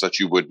rooms that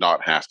you would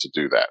not have to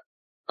do that.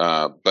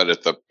 But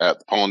at the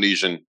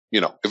Polynesian,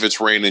 if it's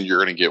raining,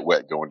 you're going to get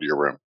wet going to your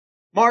room.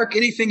 Mark,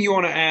 anything you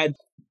want to add?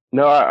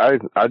 No, I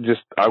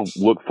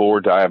look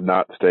forward to, I have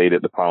not stayed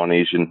at the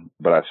Polynesian,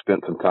 but I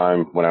spent some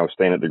time when I was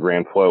staying at the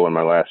Grand Flo on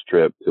my last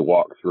trip to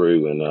walk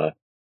through, and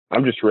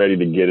I'm just ready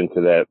to get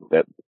into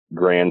that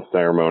grand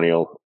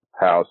ceremonial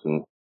house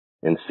and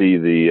see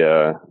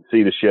the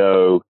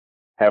show,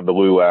 have the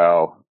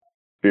luau,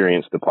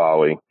 experience the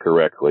Poly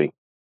correctly.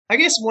 I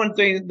guess one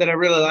thing that I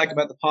really like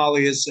about the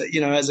Poly is,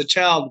 as a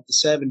child of the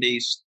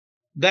 70s,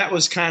 that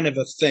was kind of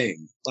a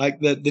thing.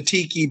 Like the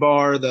tiki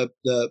bar, the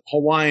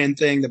Hawaiian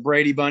thing, the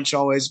Brady Bunch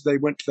they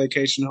went to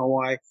vacation in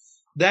Hawaii.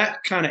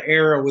 That kind of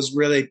era was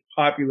really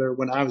popular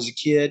when I was a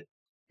kid.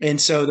 And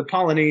so the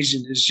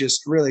Polynesian is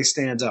just really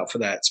stands out for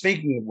that.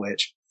 Speaking of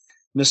which,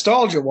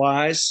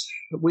 nostalgia-wise,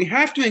 we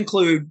have to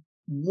include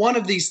one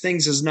of these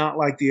things is not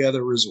like the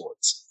other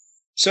resorts.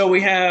 So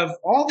we have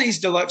all these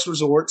deluxe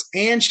resorts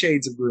and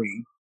Shades of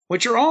Green,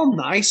 which are all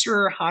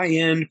nicer,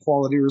 high-end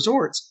quality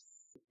resorts.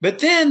 But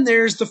then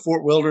there's the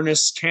Fort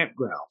Wilderness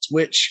campgrounds,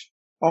 which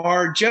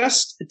are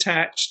just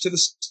attached to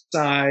the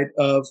side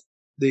of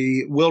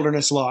the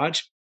Wilderness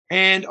Lodge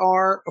and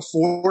are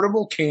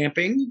affordable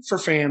camping for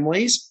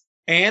families.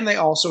 And they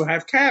also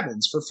have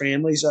cabins for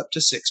families up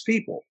to 6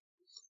 people.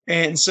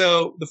 And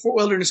so the Fort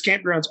Wilderness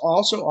campgrounds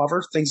also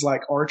offer things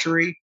like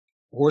archery,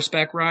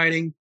 horseback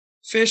riding,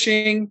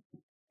 fishing,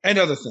 and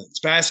other things.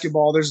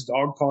 Basketball, there's a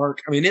dog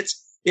park. I mean, it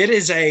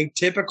is a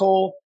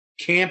typical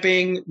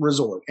camping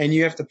resort, and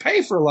you have to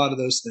pay for a lot of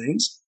those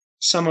things.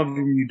 Some of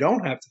them you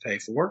don't have to pay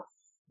for,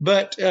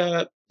 but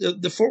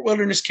the Fort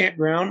Wilderness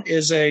campground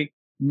is a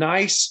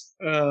nicer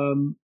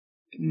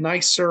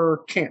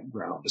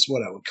campground is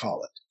what I would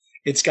call it.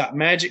 It's got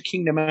Magic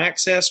Kingdom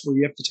access where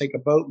you have to take a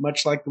boat,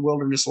 much like the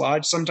Wilderness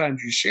Lodge.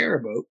 Sometimes you share a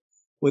boat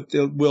with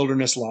the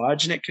Wilderness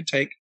Lodge, and it could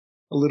take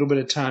a little bit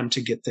of time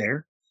to get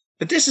there.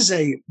 But this is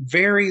a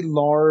very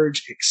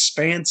large,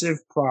 expansive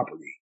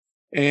property.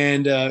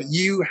 And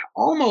you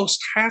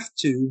almost have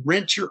to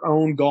rent your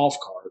own golf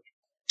cart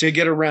to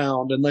get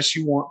around unless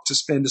you want to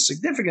spend a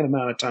significant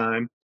amount of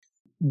time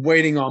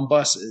waiting on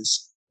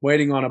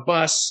a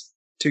bus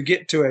to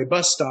get to a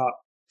bus stop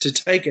to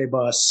take a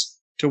bus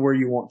to where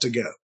you want to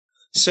go.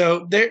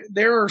 So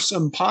there are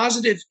some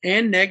positives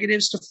and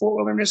negatives to Fort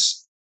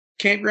Wilderness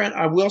Campground.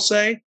 I will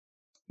say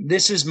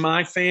this is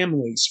my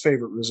family's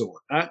favorite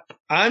resort.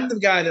 I'm the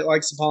guy that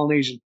likes the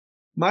Polynesian.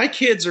 My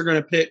kids are going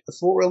to pick the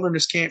Fort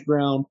Wilderness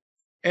Campground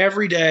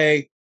every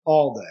day,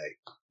 all day.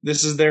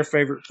 This is their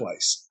favorite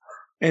place.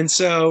 And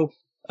so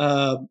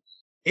it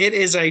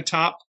is a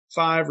top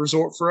 5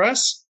 resort for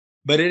us,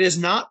 but it is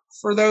not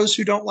for those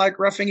who don't like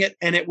roughing it.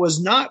 And it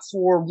was not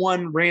for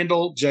one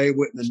Randall J.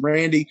 Whitman.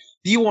 Randy,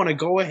 do you want to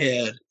go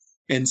ahead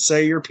and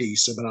say your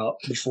piece about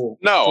the Fort?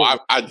 No,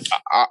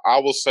 I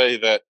will say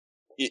that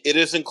it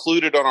is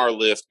included on our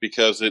list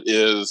because it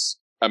is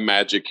a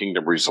Magic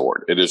Kingdom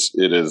resort. You have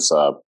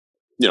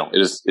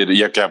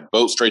to have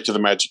boat straight to the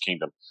Magic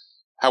Kingdom.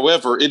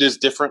 However, it is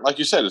different. Like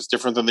you said, it's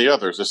different than the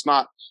others. It's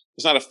not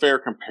a fair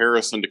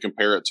comparison to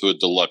compare it to a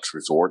deluxe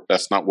resort.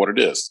 That's not what it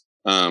is.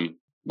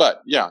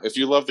 But yeah, if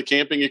you love the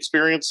camping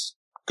experience,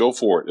 go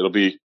for it. It'll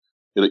be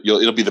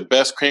the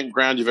best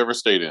campground you've ever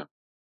stayed in.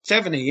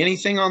 Stephanie,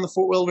 anything on the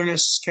Fort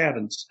Wilderness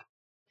cabins?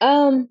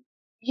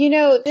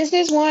 This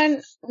is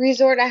one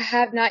resort I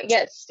have not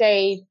yet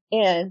stayed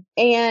in,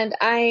 and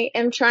I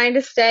am trying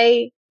to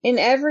stay in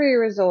every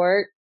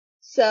resort.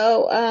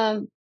 So,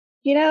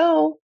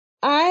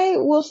 I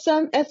will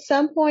at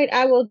some point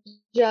I will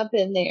jump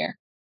in there.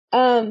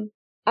 I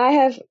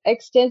have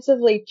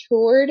extensively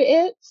toured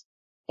it,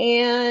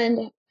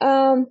 and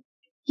I'm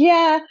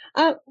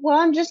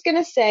just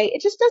gonna say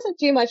it just doesn't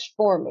do much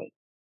for me.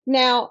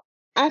 Now,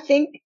 I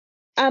think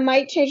I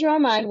might change my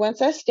mind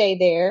once I stay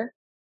there,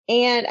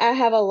 and I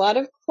have a lot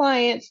of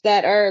clients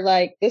that are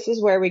like, "This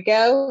is where we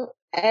go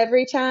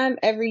every time,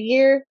 every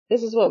year.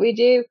 This is what we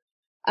do,"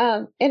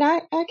 and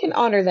I can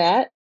honor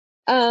that.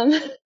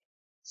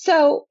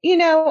 So,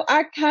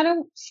 I kind of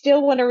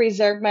still want to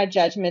reserve my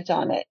judgment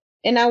on it,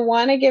 and I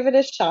want to give it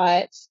a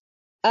shot.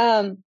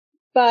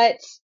 But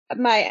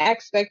my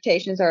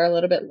expectations are a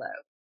little bit low.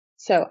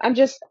 So I'm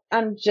just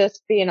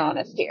being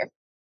honest here.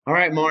 All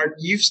right, Mark,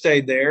 you've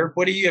stayed there.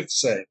 What do you have to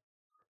say?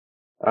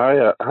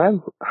 I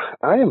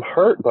am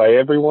hurt by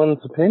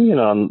everyone's opinion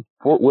on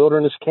Fort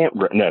Wilderness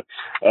Campground. No,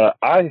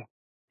 I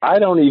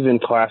don't even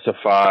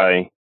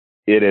classify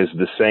it as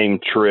the same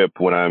trip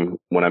when I'm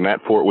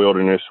at Fort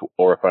Wilderness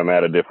or if I'm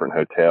at a different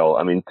hotel.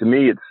 I mean, to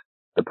me, it's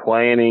the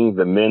planning,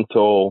 the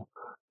mental,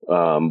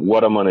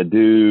 what I'm going to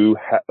do,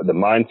 the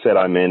mindset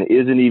I'm in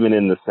isn't even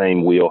in the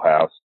same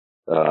wheelhouse.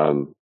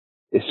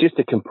 It's just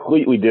a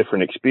completely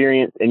different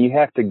experience, and you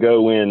have to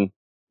go in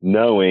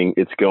knowing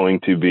it's going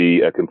to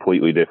be a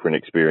completely different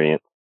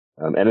experience.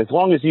 And as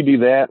long as you do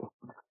that,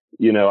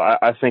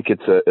 I think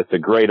it's a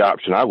great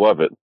option. I love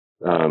it.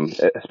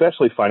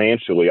 Especially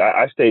financially.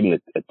 I stayed in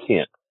a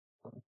tent,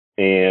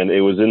 and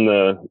it was in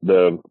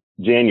the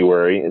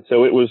January. And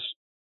so it was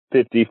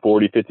 50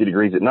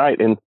 degrees at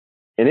night. And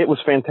it was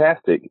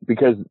fantastic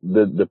because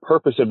the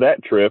purpose of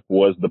that trip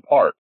was the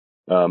park.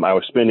 I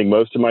was spending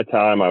most of my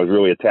time. I was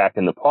really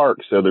attacking the park.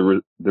 So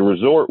the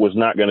resort was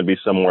not going to be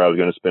somewhere I was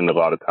going to spend a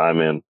lot of time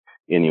in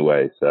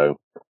anyway. So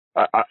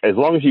as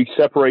long as you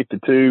separate the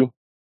two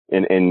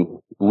and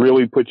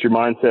really put your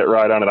mindset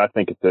right on it, I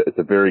think it's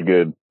a very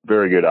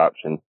good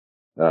option.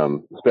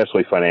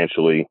 Especially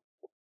financially,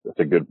 it's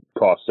a good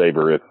cost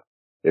saver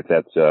if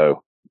that's,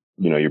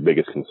 your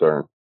biggest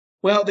concern.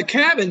 Well, the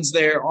cabins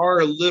there are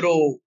a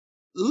little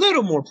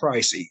more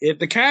pricey. If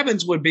the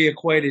cabins would be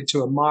equated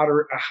to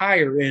a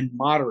higher end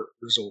moderate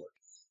resort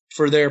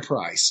for their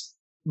price,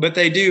 but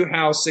they do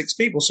house 6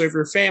 people. So if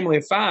you're a family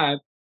of 5,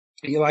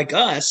 you're like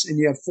us, and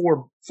you have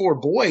four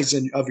boys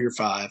of your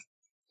 5,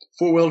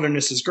 Fort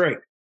Wilderness is great.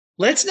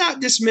 Let's not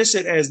dismiss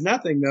it as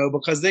nothing though,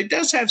 because it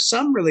does have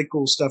some really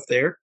cool stuff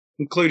there,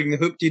 including the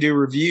Hoop-Dee-Doo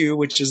Review,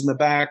 which is in the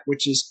back,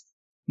 which is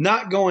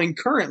not going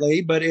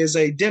currently, but is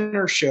a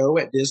dinner show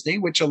at Disney,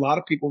 which a lot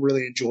of people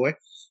really enjoy.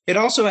 It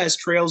also has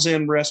Trails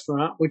End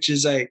Restaurant, which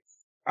is I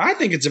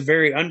think it's a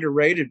very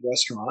underrated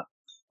restaurant.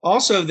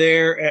 Also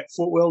there at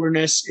Fort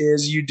Wilderness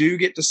is you do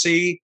get to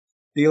see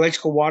the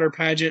electrical water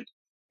pageant.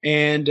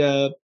 And,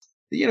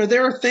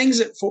 there are things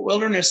at Fort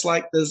Wilderness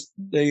like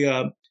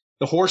the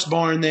horse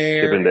barn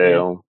there.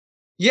 Chippendale.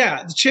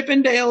 Yeah, the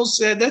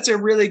Chippendales, that's a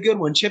really good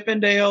one.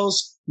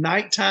 Chippendales,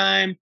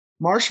 nighttime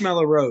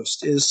marshmallow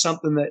roast is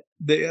something that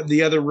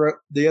the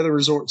other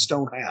resorts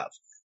don't have.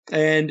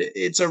 And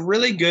it's a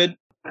really good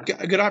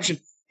option.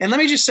 And let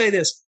me just say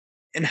this,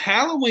 in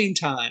Halloween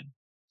time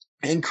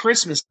and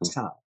Christmas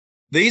time,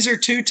 these are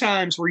 2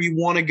 times where you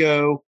want to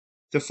go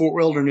to Fort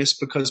Wilderness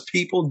because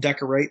people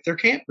decorate their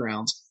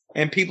campgrounds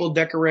and people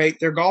decorate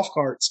their golf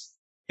carts.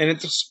 And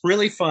it's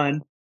really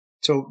fun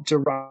to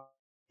ride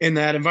in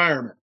that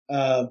environment.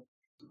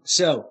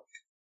 So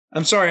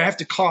I'm sorry, I have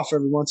to cough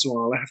every once in a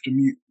while. I have to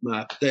mute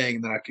my thing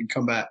and then I can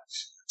come back.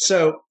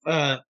 So,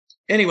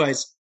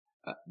 anyways,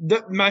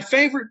 my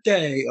favorite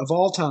day of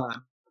all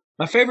time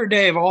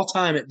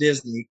at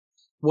Disney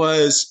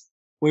was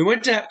we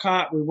went to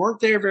Epcot. We weren't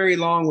there very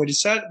long. We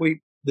decided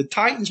the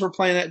Titans were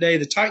playing that day.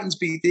 The Titans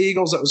beat the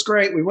Eagles. That was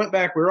great. We went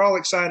back. We were all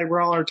excited. We're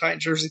all in our Titan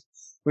jerseys.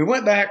 We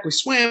went back. We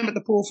swam at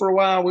the pool for a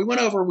while. We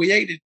went over. We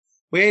ate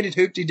at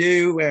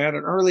Hoop-Dee-Doo. We had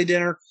an early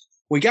dinner.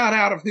 We got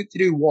out of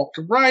Hoop-Dee-Doo, walked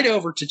right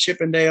over to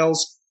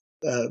Chippendale's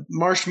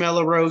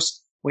marshmallow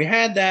roast. We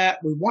had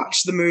that. We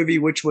watched the movie,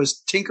 which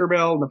was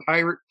Tinkerbell and the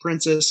Pirate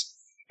Princess.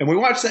 And we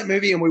watched that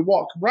movie and we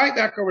walked right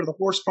back over to the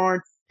horse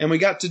barn and we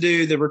got to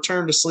do the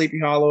Return to Sleepy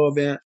Hollow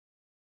event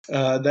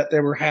that they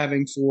were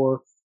having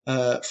for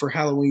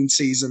Halloween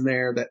season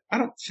there. That I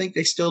don't think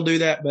they still do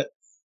that, but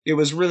it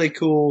was really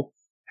cool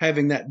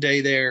having that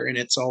day there, and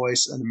it's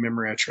always a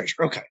memory I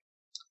treasure. Okay,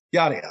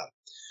 yada yada.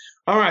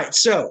 All right,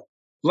 so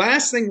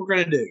last thing we're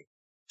going to do,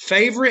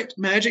 favorite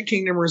Magic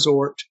Kingdom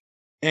resort,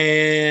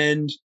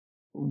 and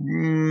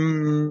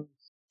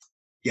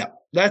yeah,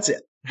 that's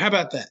it. How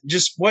about that?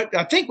 Just what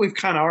I think we've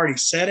kind of already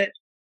said it,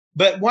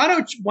 but why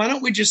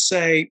don't we just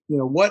say,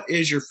 what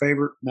is your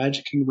favorite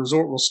Magic Kingdom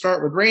resort? We'll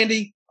start with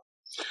Randy.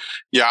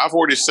 Yeah, I've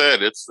already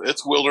said it's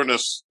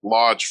Wilderness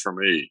Lodge for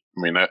me.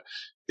 I mean,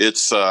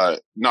 it's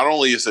not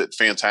only is it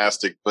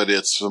fantastic, but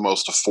it's the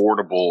most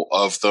affordable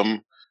of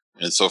them,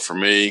 and so for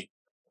me,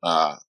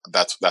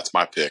 that's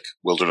my pick,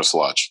 Wilderness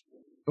Lodge.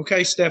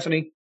 Okay,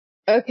 Stephanie.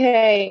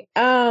 Okay.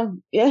 Yeah.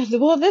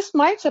 Well, this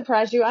might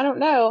surprise you. I don't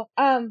know.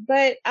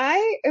 But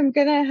I'm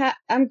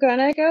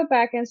gonna go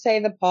back and say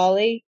the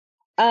Poly.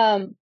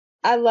 I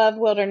love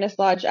Wilderness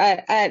Lodge.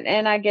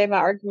 I gave my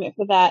argument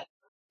for that.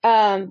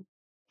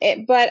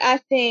 But I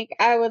think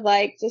I would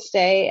like to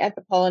stay at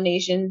the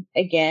Polynesian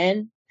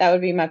again. That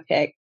would be my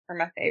pick for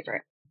my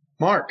favorite.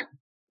 Mark.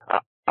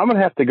 I'm going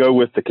to have to go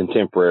with the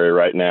Contemporary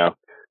right now.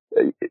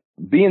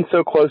 Being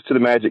so close to the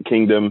Magic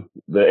Kingdom,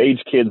 the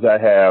age kids I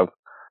have,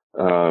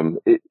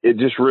 it's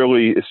just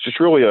really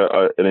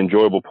an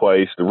enjoyable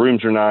place. The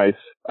rooms are nice.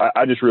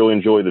 I just really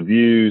enjoy the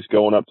views,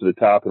 going up to the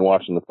top and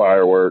watching the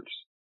fireworks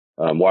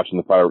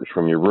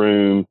from your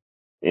room,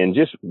 and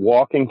just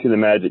walking to the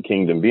Magic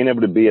Kingdom, being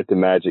able to be at the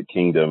Magic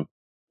Kingdom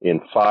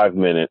in 5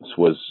 minutes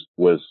was,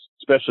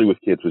 especially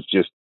with kids, was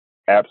just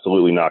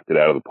absolutely knocked it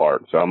out of the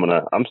park. So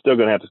I'm still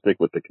gonna have to stick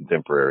with the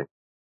Contemporary.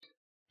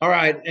 All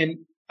right, and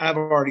I've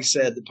already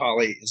said the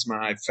Poly is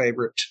my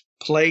favorite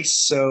place,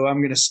 so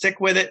I'm gonna stick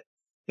with it.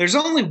 There's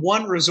only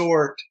one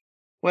resort.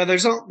 Well,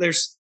 there's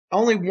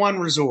only one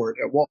resort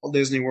at Walt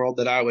Disney World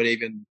that I would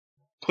even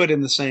put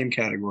in the same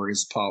category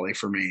as the Poly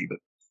for me, but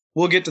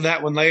we'll get to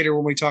that one later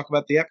when we talk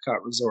about the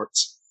Epcot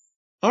resorts.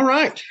 All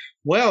right.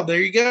 Well, there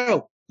you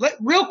go.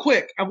 real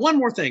quick, one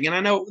more thing, and I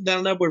know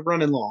we're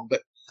running long,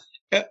 but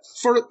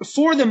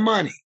for the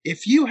money,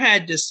 if you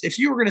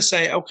were going to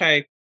say,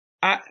 okay,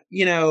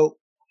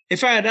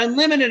 if I had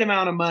unlimited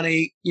amount of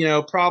money,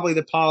 probably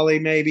the poly,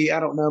 maybe, I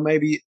don't know,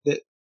 maybe the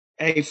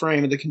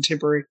A-frame of the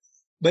contemporary.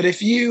 But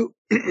if you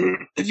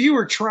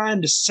were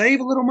trying to save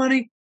a little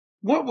money,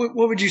 what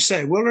would you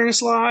say?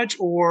 Wilderness Lodge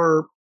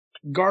or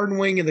Garden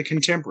Wing of the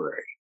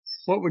Contemporary?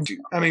 What would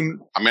you? I'm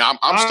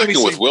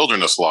sticking with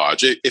Wilderness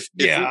Lodge. If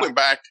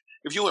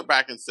you went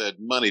back and said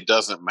money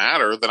doesn't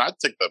matter, then I'd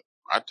take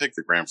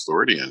the Grand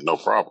Floridian, no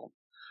problem.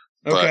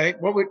 Okay,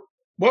 but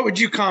what would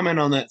you comment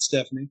on that,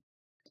 Stephanie?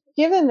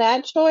 Given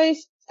that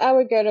choice, I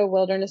would go to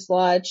Wilderness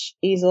Lodge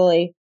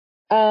easily.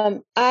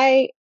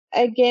 I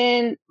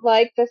again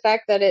like the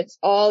fact that it's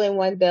all in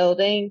one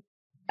building,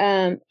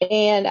 and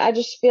I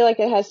just feel like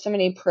it has so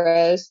many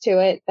pros to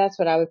it. That's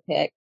what I would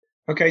pick.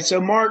 Okay,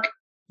 so Mark,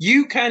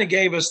 you kind of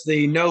gave us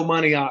the no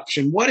money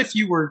option. What if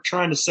you were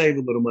trying to save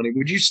a little money?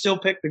 Would you still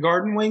pick the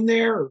Garden Wing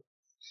there? Or?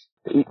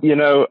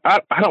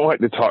 I don't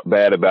like to talk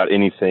bad about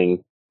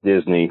anything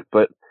Disney,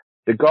 but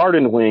the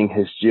Garden Wing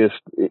has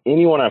just,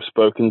 anyone I've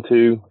spoken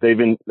to, they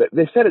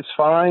said it's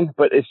fine,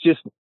 but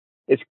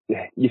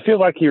you feel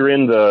like you're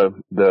in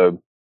the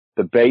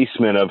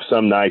basement of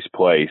some nice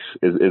place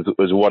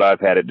is what I've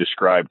had it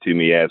described to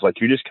me as.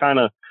 Like, you're just kind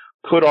of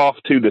put off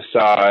to the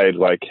side,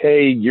 like,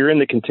 hey, you're in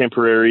the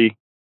Contemporary,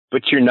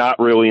 but you're not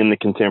really in the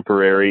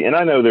Contemporary. And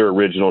I know they're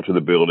original to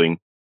the building,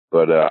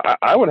 but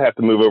I would have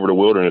to move over to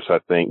Wilderness, I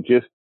think,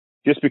 just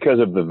because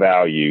of the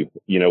value.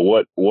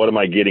 What am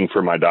I getting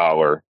for my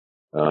dollar?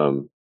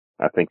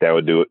 I think that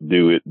would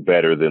do it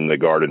better than the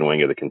Garden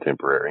Wing of the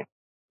Contemporary.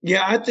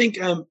 Yeah, I think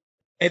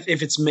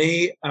if it's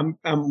me, I'm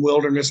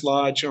Wilderness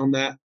Lodge on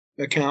that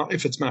account.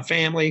 If it's my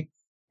family,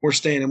 we're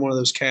staying in one of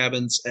those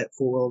cabins at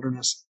Full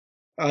Wilderness.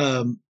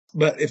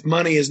 But if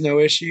money is no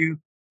issue,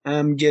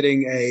 I'm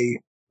getting a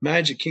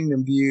Magic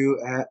Kingdom view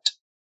at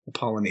the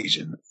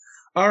Polynesian.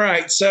 All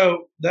right,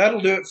 so that'll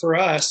do it for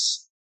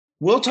us.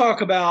 We'll talk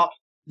about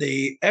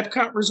the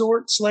Epcot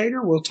resorts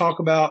later. We'll talk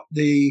about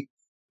the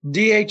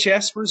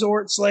DHS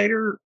resorts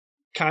later,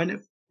 kind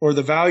of, or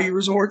the value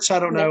resorts. I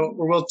don't know.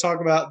 Or we'll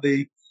talk about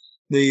the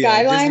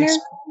Skyliner.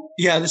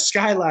 The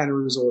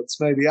Skyliner resorts.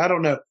 Maybe, I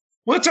don't know.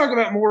 We'll talk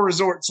about more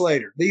resorts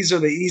later. These are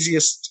the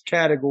easiest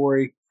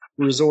category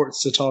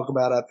resorts to talk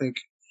about, I think.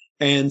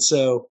 And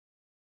so,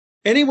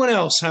 anyone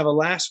else have a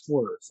last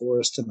word for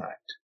us tonight?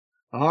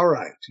 All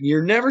right,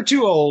 you're never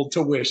too old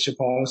to wish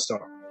upon a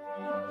star.